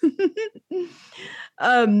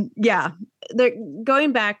 yeah. They're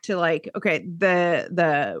going back to, like, okay,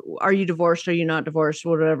 the are you divorced? Are you not divorced?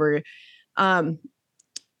 Whatever.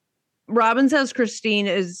 Robin says Christine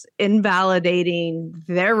is invalidating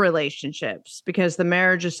their relationships because the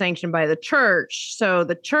marriage is sanctioned by the church. So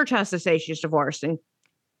the church has to say she's divorced. And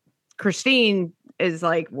Christine is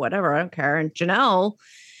like, whatever, I don't care. And Janelle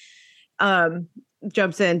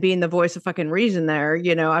jumps in being the voice of fucking reason there,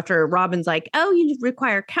 after Robin's like, oh, you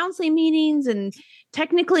require counseling meetings. And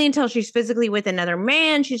technically until she's physically with another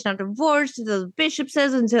man, she's not divorced. The bishop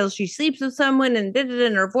says until she sleeps with someone and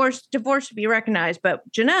her divorce to be recognized. But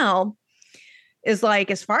Janelle is like,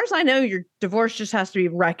 as far as I know, your divorce just has to be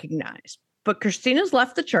recognized. But Christina's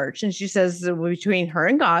left the church and she says between her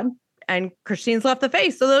and God, and Christine's left the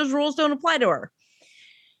faith. So those rules don't apply to her.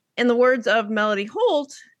 In the words of Melody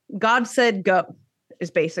Holt, God said go is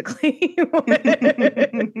basically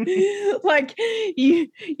like, you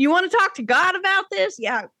want to talk to God about this?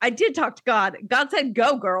 Yeah, I did talk to God. God said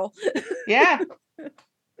go, girl. Yeah.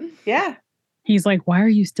 Yeah. He's like, why are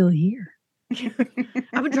you still here?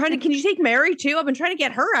 I've been trying to, can you take Mary too? I've been trying to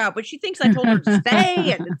get her out, but she thinks I told her to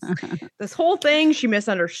stay. And it's this whole thing, she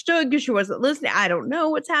misunderstood because she wasn't listening. I don't know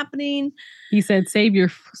what's happening. He said, save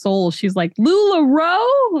your soul. She's like,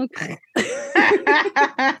 LuLaRoe? Okay.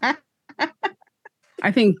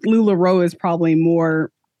 I think LuLaRoe is probably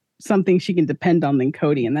more something she can depend on than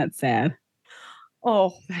Cody, and that's sad.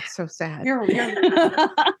 Oh, that's so sad. You're very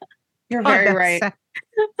right. Sad.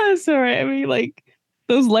 That's all right. I mean, like,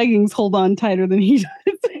 those leggings hold on tighter than he does.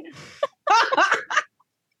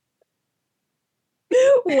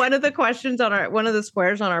 One of the questions one of the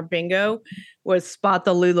squares on our bingo was spot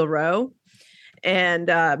the LuLaRoe. And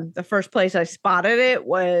the first place I spotted it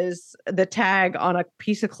was the tag on a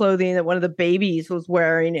piece of clothing that one of the babies was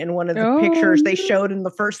wearing in one of the pictures they showed in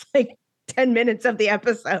the first 10 minutes of the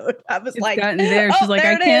epised. I was it's like, gotten there. She's like,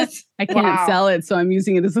 I can't sell it, so I'm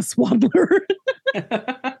using it as a swaddler.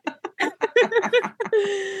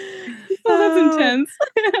 Oh, that's intense.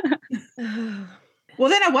 Well,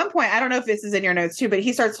 then at one point, I don't know if this is in your notes too, but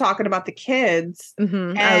he starts talking about the kids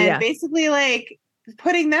and basically like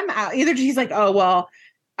putting them out. Either he's like, oh, well,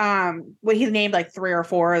 when he named like 3 or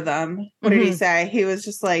 4 of them, what did he say? He was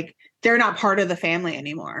just like, they're not part of the family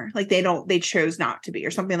anymore. Like they chose not to be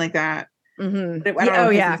or something like that.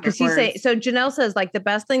 Because so Janelle says like the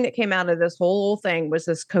best thing that came out of this whole thing was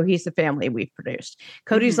this cohesive family we've produced.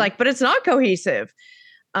 Cody's like, but it's not cohesive.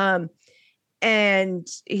 And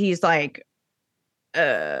he's like,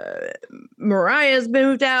 Mariah's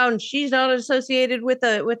moved out and she's not associated with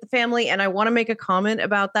the family. And I want to make a comment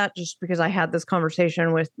about that just because I had this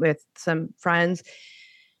conversation with some friends.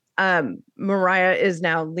 Mariah is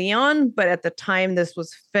now Leon, but at the time this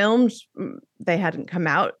was filmed, they hadn't come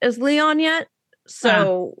out as Leon yet.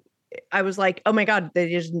 So I was like, oh my God, they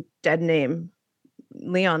just dead name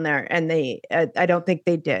Leon there. And I don't think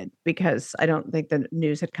they did, because I don't think the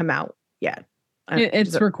news had come out yet.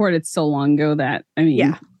 It's recorded so long ago that, I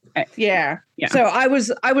mean, yeah. So I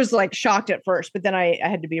was like shocked at first, but then I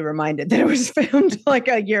had to be reminded that it was filmed like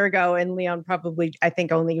a year ago, and Leon probably, I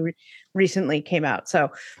think, only recently came out.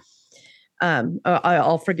 So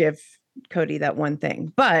I'll forgive Cody that one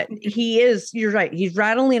thing, but you're right. He's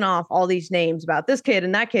rattling off all these names about this kid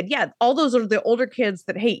and that kid. Yeah. All those are the older kids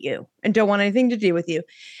that hate you and don't want anything to do with you.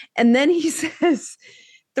 And then he says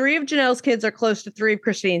 3 of Janelle's kids are close to 3 of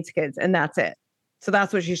Christine's kids, and that's it. So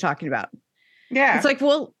that's what she's talking about. Yeah. It's like,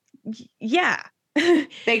 well, yeah.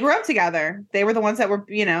 They grew up together. They were the ones that were,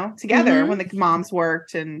 together when the moms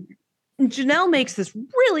worked. And Janelle makes this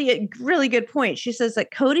really, really good point. She says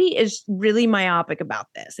that Cody is really myopic about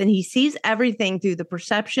this, and he sees everything through the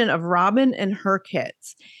perception of Robin and her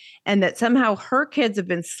kids, and that somehow her kids have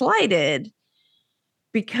been slighted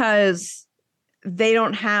because they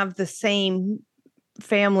don't have the same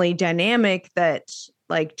family dynamic that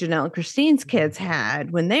like Janelle and Christine's kids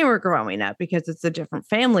had when they were growing up, because it's a different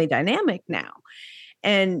family dynamic now.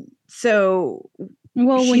 And so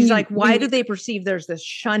she's like, why do they perceive there's this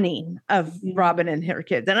shunning of Robin and her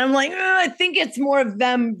kids? And I'm like, I think it's more of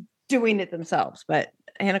them doing it themselves. But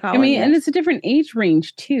Hannah Collins, I mean, and it's a different age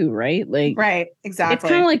range too, right? Like, right, exactly. It's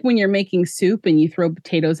kind of like when you're making soup and you throw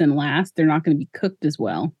potatoes in last, they're not going to be cooked as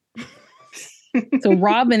well. So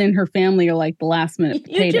Robin and her family are like the last minute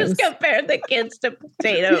potatoes. You just compare the kids to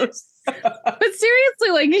potatoes. But seriously,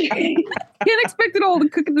 like, you can't expect it all to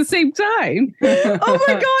cook at the same time. Oh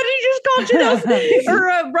my God, he just called Janelle's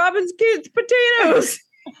or Robin's kids potatoes.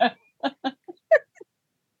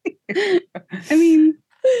 I mean,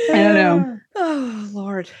 I don't know. Oh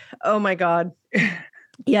Lord. Oh my God.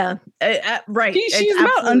 Yeah. Right. She's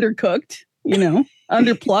about undercooked,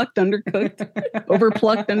 underplucked, undercooked,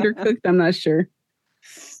 overplucked, undercooked. I'm not sure.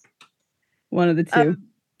 One of the two.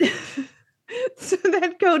 So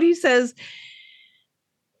then Cody says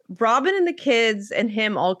Robin and the kids and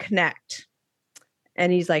him all connect.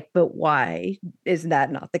 And he's like, but why is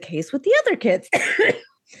that not the case with the other kids?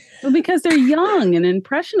 Well, because they're young and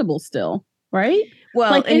impressionable still, right?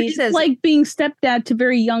 Well, like, and he says, like being stepdad to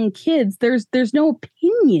very young kids, there's no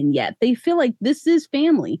opinion yet. They feel like this is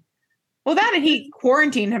family. Well, that, and he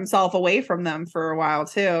quarantined himself away from them for a while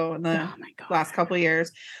too in the last couple of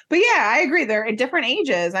years. But yeah, I agree. They're at different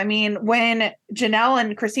ages. I mean, when Janelle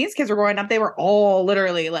and Christine's kids were growing up, they were all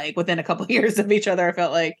literally like within a couple of years of each other. I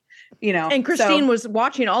felt like, and Christine was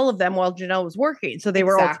watching all of them while Janelle was working. So they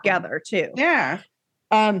were all together too. Yeah.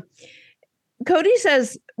 Cody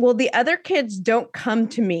says, well, the other kids don't come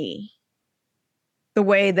to me the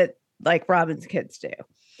way that like Robin's kids do.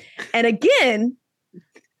 And again,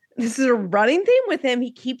 this is a running theme with him.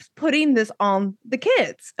 He keeps putting this on the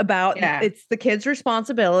kids about it's the kids'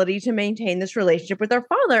 responsibility to maintain this relationship with their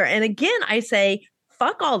father. And again, I say,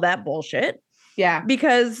 fuck all that bullshit. Yeah.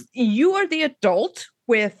 Because you are the adult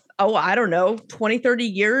with, I don't know, 20, 30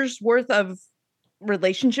 years worth of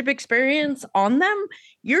relationship experience on them.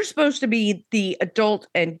 You're supposed to be the adult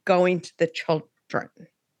and going to the children.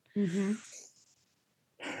 Mm-hmm.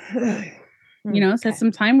 Set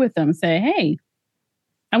some time with them. Say, hey,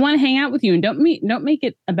 I want to hang out with you, and don't make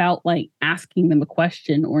it about like asking them a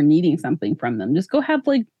question or needing something from them. Just go have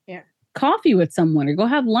like coffee with someone or go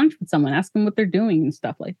have lunch with someone. Ask them what they're doing and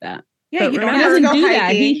stuff like that. Yeah, but you don't have to do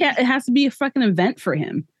that. It has to be a fucking event for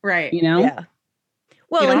him, right? Yeah.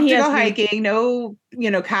 Well, you don't and he have to has go hiking, no,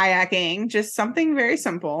 kayaking, just something very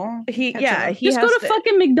simple. He just go to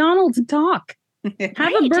fucking McDonald's and talk.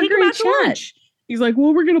 Have a burger and chat. He's like,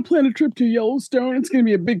 well, we're going to plan a trip to Yellowstone. It's going to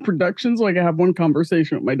be a big production. So I can have one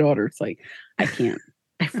conversation with my daughter. It's like, I can't.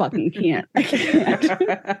 I fucking can't. I can't.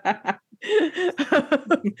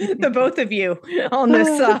 The both of you on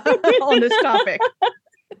this topic.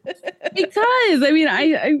 Because, I mean,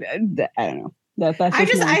 I don't know.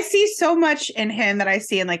 I see so much in him that I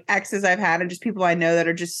see in like exes I've had and just people I know that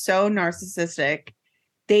are just so narcissistic.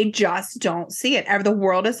 They just don't see it. The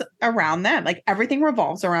world is around them. Like everything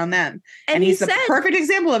revolves around them. And he's the perfect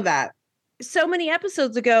example of that. So many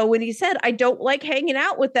episodes ago when he said, I don't like hanging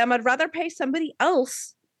out with them. I'd rather pay somebody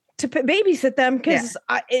else to babysit them because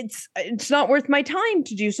it's not worth my time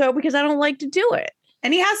to do so because I don't like to do it.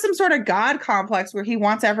 And he has some sort of God complex where he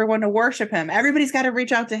wants everyone to worship him. Everybody's got to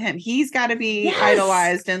reach out to him. He's got to be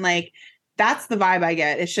idolized. And like, that's the vibe I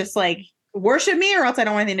get. It's just like, worship me or else I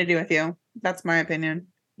don't want anything to do with you. That's my opinion.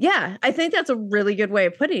 Yeah, I think that's a really good way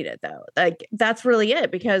of putting it, though. Like, that's really it,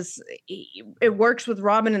 because it works with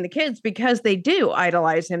Robin and the kids because they do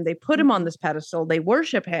idolize him. They put him on this pedestal. They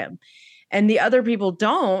worship him. and the other people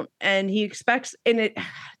don't, and he expects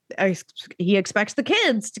he expects the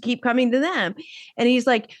kids to keep coming to them, and he's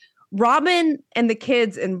like, Robin and the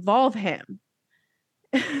kids involve him.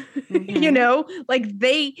 Like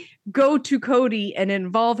they go to Cody and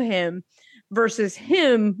involve him versus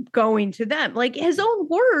him going to them. Like his own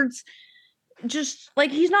words, just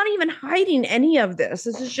like he's not even hiding any of this.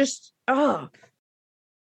 This is just,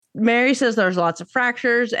 Mary says there's lots of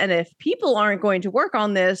fractures, and if people aren't going to work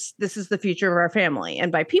on this, this is the future of our family.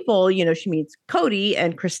 And by people, she means Cody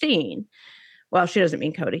and Christine. Well, she doesn't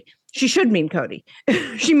mean Cody. She should mean Cody.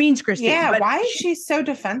 She means Christine. Yeah, why is she so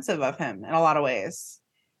defensive of him in a lot of ways?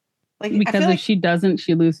 Like, because if she doesn't,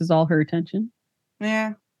 she loses all her attention.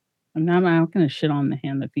 Yeah. I'm not going to shit on the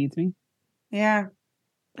hand that feeds me. Yeah.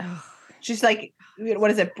 She's like, what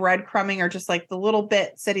is it, breadcrumbing, or just like the little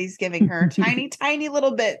bits that he's giving her, tiny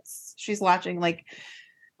little bits she's latching like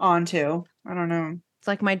onto. I don't know. It's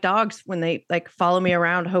like my dogs when they like follow me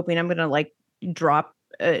around, hoping I'm gonna like drop,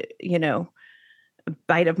 a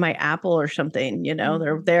bite of my apple or something.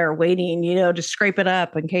 They're there waiting, to scrape it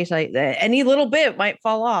up in case any little bit might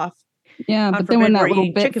fall off. Yeah, but then when that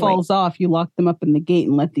little bit falls off, you lock them up in the gate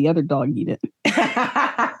and let the other dog eat it.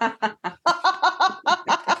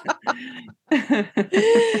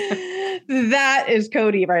 That is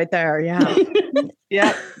Cody right there. Yeah.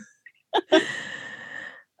 Yep.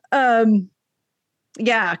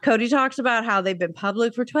 Yeah, Cody talks about how they've been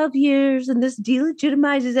public for 12 years and this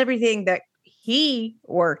delegitimizes everything that he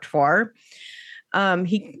worked for.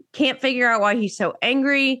 He can't figure out why he's so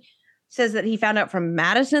angry. Says that he found out from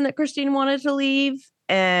Madison that Christine wanted to leave.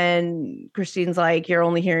 And Christine's like, you're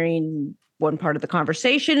only hearing one part of the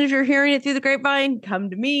conversation. If you're hearing it through the grapevine, come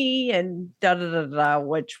to me, and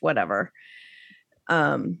which whatever.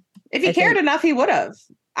 If he cared enough, he would have.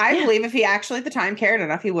 I believe if he actually at the time cared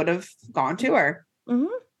enough, he would have gone to her.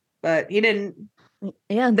 Mm-hmm. But he didn't.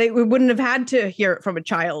 Yeah, they wouldn't have had to hear it from a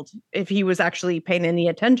child if he was actually paying any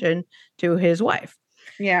attention to his wife.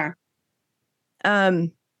 Yeah.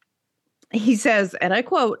 He says, and I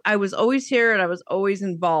quote, I was always here and I was always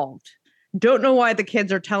involved. Don't know why the kids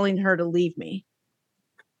are telling her to leave me.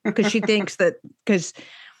 Because she thinks that, because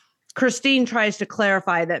Christine tries to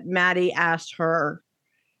clarify that Maddie asked her,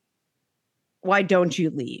 why don't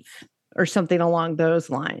you leave? Or something along those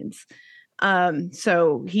lines.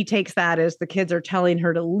 So he takes that as the kids are telling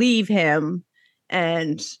her to leave him.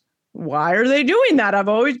 And why are they doing that? I've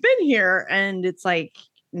always been here. And it's like,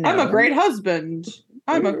 no. I'm a great husband.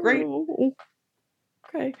 I'm a great.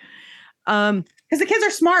 Okay. Because the kids are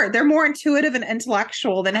smart. They're more intuitive and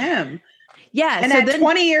intellectual than him. Yeah. And at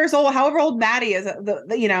 20 years old, however old Maddie is,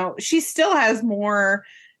 she still has more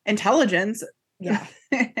intelligence. Yeah.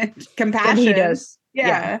 Compassion. Than he does.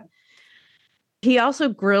 Yeah. He also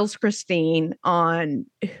grills Christine on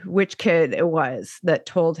which kid it was that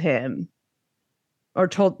told him, or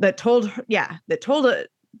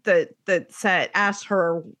asked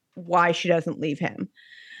her why she doesn't leave him.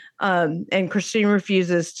 And Christine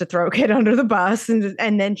refuses to throw a kid under the bus.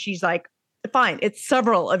 And then she's like, fine, it's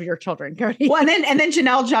several of your children, Cody. Well, and then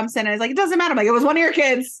Janelle jumps in and is like, it doesn't matter. I'm like, it was one of your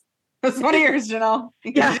kids. It was one of yours, Janelle.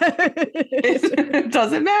 Yeah. It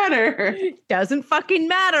doesn't matter. Doesn't fucking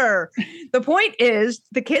matter. The point is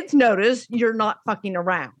the kids notice you're not fucking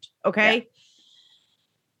around. Okay.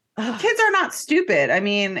 Yeah. Kids are not stupid. I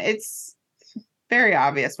mean, it's very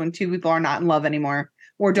obvious when two people are not in love anymore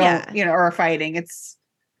or don't, or are fighting. It's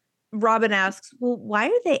Robin asks, well, why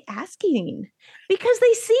are they asking? Because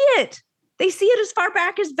they see it. They see it as far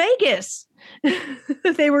back as Vegas.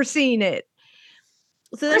 They were seeing it.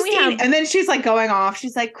 So then and then she's like going off.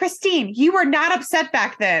 She's like, Christine, you were not upset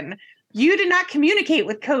back then. You did not communicate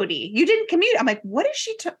with Cody. You didn't communicate. I'm like, what is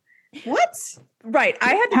she? What? Right.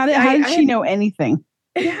 How did she know anything?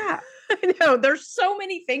 Yeah. I know. There's so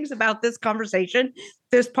many things about this conversation.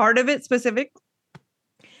 This part of it specifically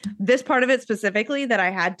that I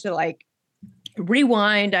had to like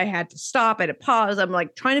rewind. I had to stop. I had to pause. I'm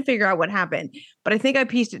like trying to figure out what happened, but I think I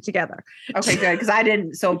pieced it together. Okay, good. Because I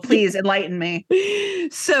didn't. So please enlighten me.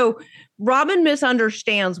 So Robin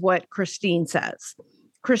misunderstands what Christine says.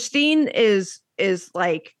 Christine is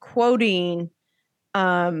like quoting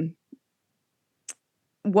what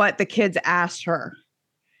the kids asked her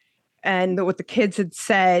and what the kids had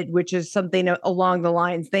said, which is something along the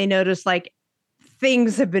lines. They noticed like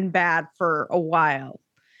things have been bad for a while.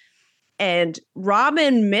 And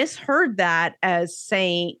Robin misheard that as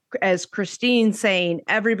Christine saying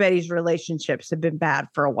everybody's relationships have been bad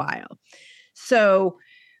for a while. So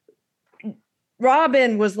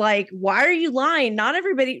Robin was like, why are you lying? Not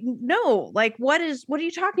everybody. No, like, what are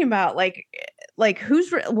you talking about? Like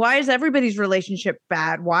why is everybody's relationship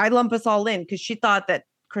bad? Why lump us all in? Because she thought that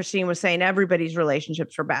Christine was saying everybody's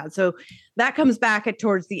relationships were bad. So that comes back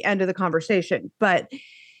towards the end of the conversation. But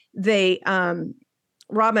they,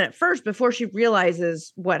 Robin at first, before she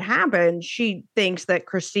realizes what happened, she thinks that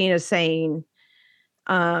Christine is saying,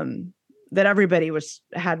 that everybody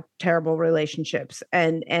had terrible relationships,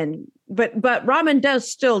 but Robin does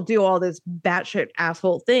still do all this batshit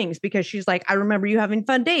asshole things, because she's like, I remember you having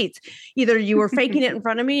fun dates. Either you were faking it in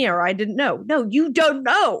front of me or I didn't know. No, you don't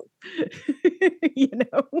know.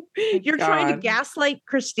 You're trying to gaslight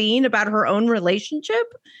Christine about her own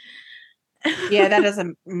relationship. Yeah, that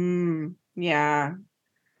doesn't. Yeah,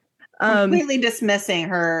 completely dismissing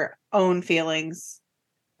her own feelings.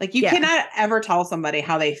 Like you cannot ever tell somebody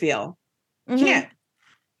how they feel. Can't.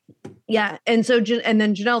 Yeah. And so, and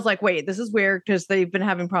then Janelle's like, wait, this is weird because they've been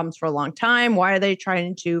having problems for a long time. Why are they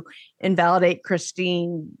trying to invalidate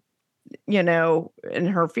Christine, and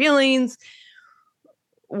her feelings?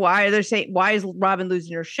 Why are they saying, why is Robin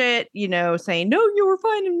losing her shit? Saying, no, you were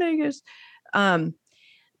fine in Vegas.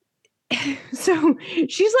 So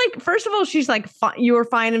she's like, first of all, she's like, you were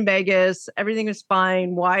fine in Vegas. Everything is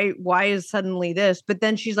fine. Why is suddenly this? But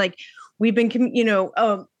then she's like, we've been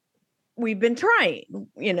trying,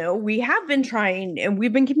 we have been trying, and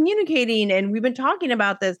we've been communicating, and we've been talking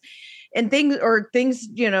about this, and things,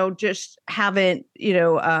 just haven't,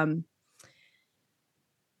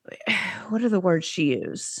 what are the words she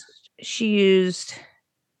used? She used,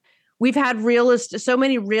 we've had so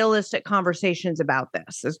many realistic conversations about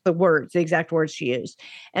this, is the exact words she used.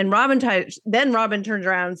 And then Robin turns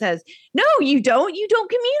around and says, no, you don't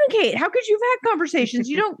communicate. How could you have had conversations?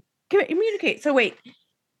 You don't communicate. So wait,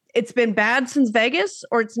 it's been bad since Vegas,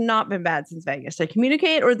 or it's not been bad since Vegas? They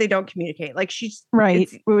communicate or they don't communicate? Like, she's right.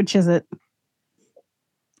 Which is it?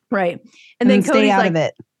 Right. And then stay Cody's out like, of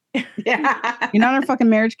it. Yeah. You're not a fucking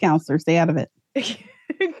marriage counselor. Stay out of it.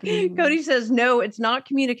 Cody says, no, it's not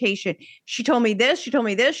communication. She told me this. She told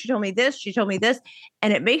me this. She told me this. She told me this.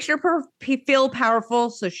 And it makes her feel powerful.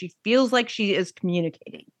 So she feels like she is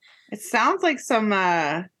communicating. It sounds like some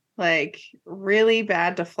really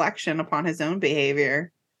bad deflection upon his own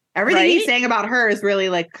behavior. Everything he's saying about her is really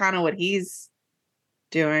like kind of what he's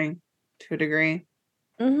doing to a degree.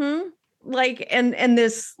 Mm-hmm. Like, and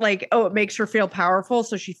this, like, oh, it makes her feel powerful,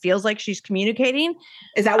 so she feels like she's communicating.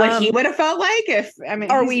 Is that what he would have felt like?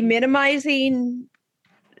 Are we minimizing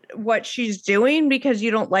what she's doing because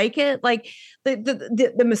you don't like it? Like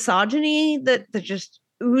the misogyny that just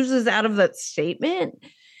oozes out of that statement.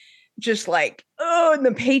 Just like, and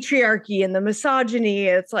the patriarchy and the misogyny.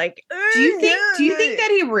 It's like, do you think that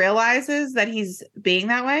he realizes that he's being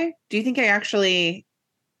that way? Do you think he actually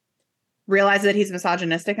realizes that he's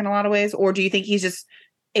misogynistic in a lot of ways? Or do you think he's just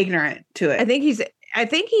ignorant to it? I think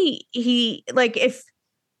he like,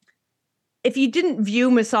 if you didn't view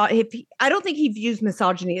I don't think he views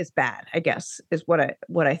misogyny as bad, I guess, is what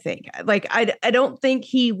I think. Like, I don't think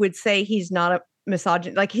he would say he's not a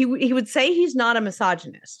misogynist. Like, he would say he's not a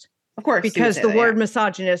misogynist. Of course, because the word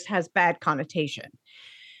misogynist has bad connotation,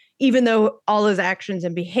 even though all his actions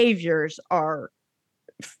and behaviors are,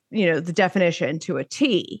 the definition to a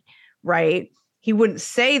T, right? He wouldn't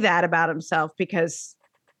say that about himself because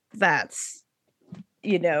that's,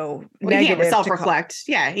 negative. He can't self-reflect.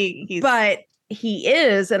 Yeah, he's. But he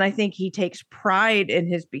is, and I think he takes pride in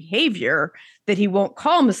his behavior that he won't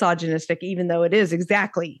call misogynistic, even though it is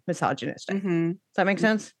exactly misogynistic. Mm-hmm. Does that make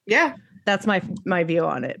sense? Yeah, that's my view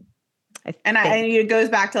on it. And it goes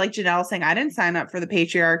back to like Janelle saying, I didn't sign up for the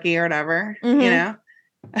patriarchy or whatever, mm-hmm.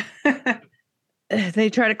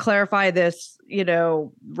 They try to clarify this,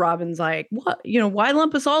 Robin's like, what, why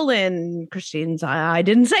lump us all in? Christine's, I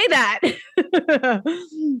didn't say that.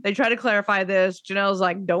 They try to clarify this. Janelle's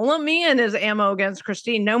like, don't lump me in as ammo against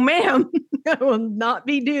Christine. No, ma'am. I will not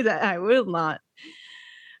do that. I will not.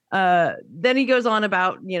 Then he goes on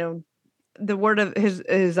about, the word of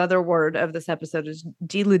his other word of this episode is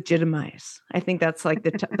delegitimize. I think that's like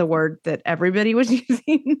the word that everybody was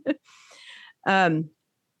using.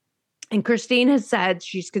 And Christine has said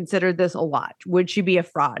she's considered this a lot. Would she be a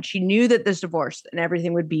fraud? She knew that this divorce and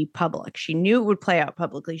everything would be public. She knew it would play out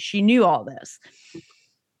publicly. She knew all this.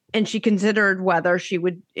 And she considered whether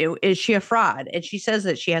is she a fraud? And she says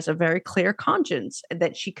that she has a very clear conscience,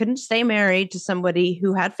 that she couldn't stay married to somebody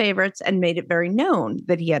who had favorites and made it very known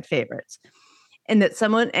that he had favorites, and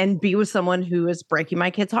be with someone who is breaking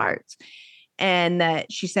my kids' hearts. And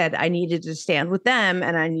that she said, I needed to stand with them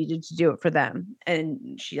and I needed to do it for them.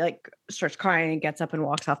 And she like starts crying and gets up and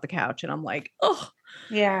walks off the couch. And I'm like, oh,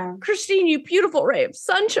 yeah, Christine, you beautiful ray of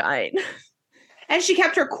sunshine. And she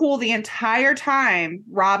kept her cool the entire time.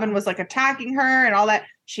 Robin was like attacking her and all that.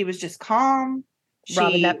 She was just calm.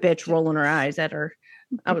 Robin, that bitch, rolling her eyes at her.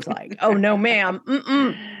 I was like, oh no, ma'am.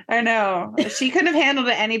 Mm-mm. I know. She couldn't have handled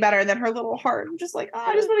it any better than her little heart. I'm just like, oh,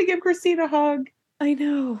 I just want to give Christine a hug. I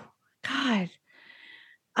know. God.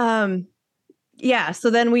 Yeah. So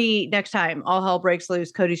then next time, all hell breaks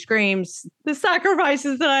loose. Cody screams, the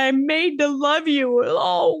sacrifices that I made to love you are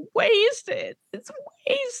all wasted. It's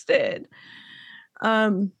wasted.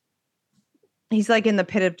 He's like in the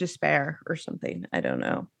pit of despair or something. I don't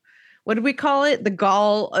know. What did we call it? The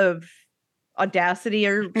gall of audacity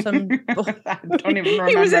or some I don't even remember.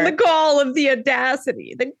 He was in the gall of the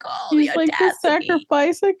audacity. The gall of the He's like, the audacity.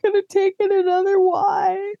 sacrifice, I could have taken another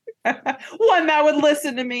wife. One that would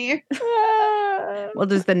listen to me. Well,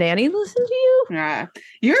 does the nanny listen to you? Yeah.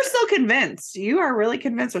 You're still convinced. You are really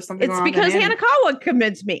convinced there's something It's wrong with the because nanny. Hanakawa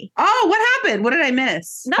convinced me. Oh, what happened? What did I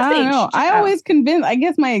miss? Nothing. I don't know. I always convince. I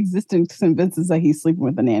guess my existence convinces that he's sleeping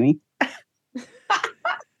with a nanny,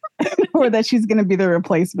 or that she's going to be the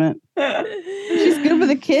replacement. She's good with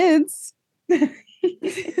the kids.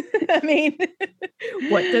 I mean,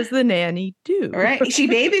 what does the nanny do? Right. She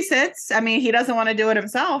babysits. I mean, he doesn't want to do it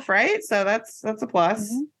himself, right? So that's a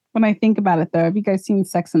plus. When I think about it, though, have you guys seen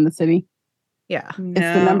Sex and the City? Yeah. No.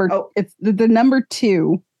 It's the number. Oh, It's the number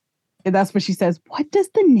 2. And that's what she says. What does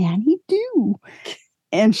the nanny do?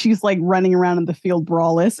 And she's like running around in the field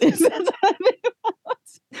braless.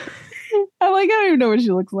 I'm like, I don't even know what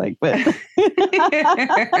she looks like, but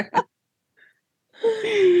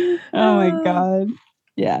oh my god,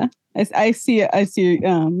 yeah. I see it. I see.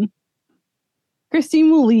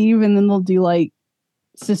 Christine will leave, and then they'll do like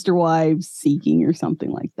Sister Wives Seeking or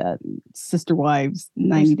something like that. Sister Wives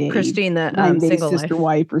 90 Days. Christine, the 90 Days single Sister life.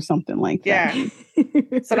 Wife or something like that.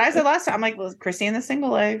 yeah. So I said last time, I'm like, well, Christine the single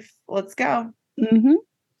life. Let's go. Mm-hmm.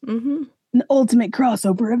 Mm-hmm. An ultimate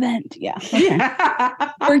crossover event. Yeah. Okay.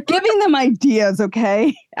 Yeah. We're giving them ideas,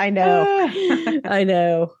 okay? I know. I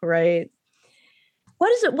know, right? What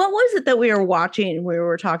is it? What was it that we were watching? We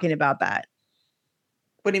were talking about that.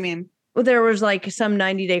 What do you mean? Well, there was like some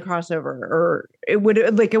 90-day crossover, or it would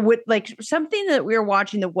like something that we were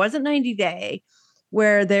watching that wasn't 90 day,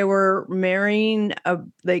 where they were marrying a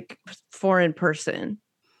like foreign person.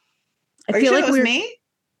 Are you sure it was me?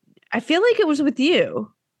 I feel like it was with you.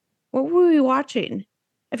 What were we watching?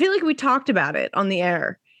 I feel like we talked about it on the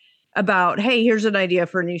air about, hey, here's an idea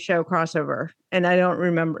for a new show crossover. And I don't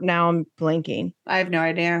remember. Now I'm blanking. I have no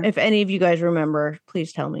idea. If any of you guys remember,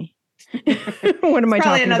 please tell me. What am I Probably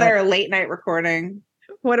talking another about? late night recording.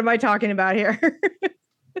 What am I talking about here?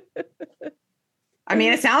 I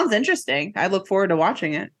mean, it sounds interesting. I look forward to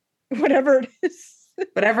watching it. Whatever it is.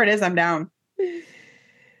 Whatever it is, I'm down.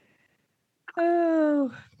 Oh,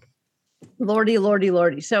 Lordy, Lordy,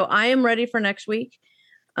 Lordy. So I am ready for next week.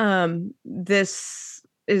 This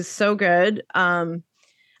is so good.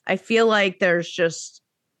 I feel like there's just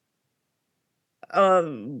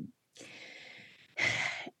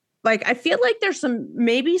like I feel like there's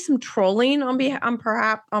maybe some trolling on the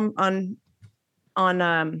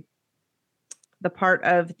part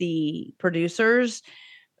of the producers,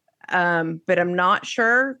 but I'm not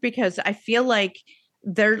sure, because I feel like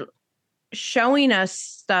they're showing us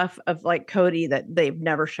stuff of like Cody that they've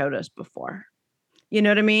never showed us before. You know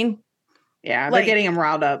what I mean? Yeah, Like- they're getting him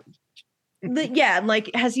riled up. Yeah, like,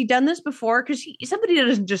 has he done this before? Because somebody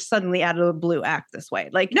doesn't just suddenly out of the blue act this way.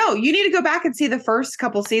 Like, No, you need to go back and see the first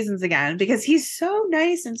couple seasons again, because he's so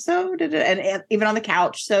nice and so and even on the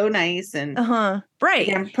couch, so nice and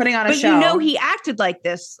right. putting on a But show. you know, he acted like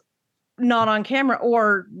this, not on camera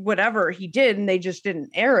or whatever he did, and they just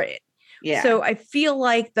didn't air it. Yeah. So I feel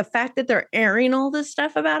like the fact that they're airing all this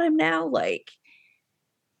stuff about him now, like,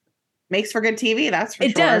 makes for good TV. That's for sure.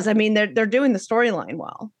 it does. I mean, they're doing the storyline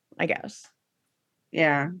well, I guess.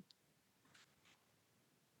 Yeah.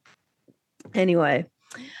 Anyway.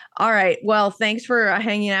 All right. Well, thanks for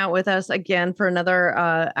hanging out with us again for another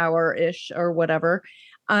hour-ish or whatever.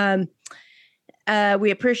 We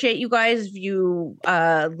appreciate you guys. If you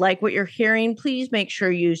like what you're hearing, please make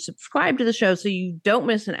sure you subscribe to the show so you don't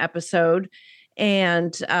miss an episode.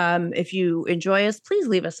 And if you enjoy us, please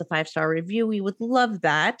leave us a 5-star review. We would love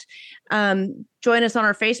that. Join us on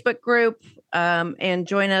our Facebook group, and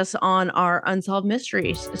join us on our Unsolved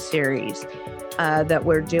Mysteries series that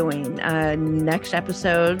we're doing. Next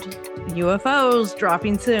episode, UFOs,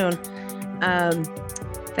 dropping soon.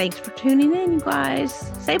 Thanks for tuning in, you guys.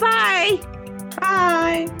 Say bye.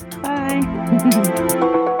 Bye.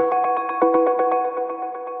 Bye.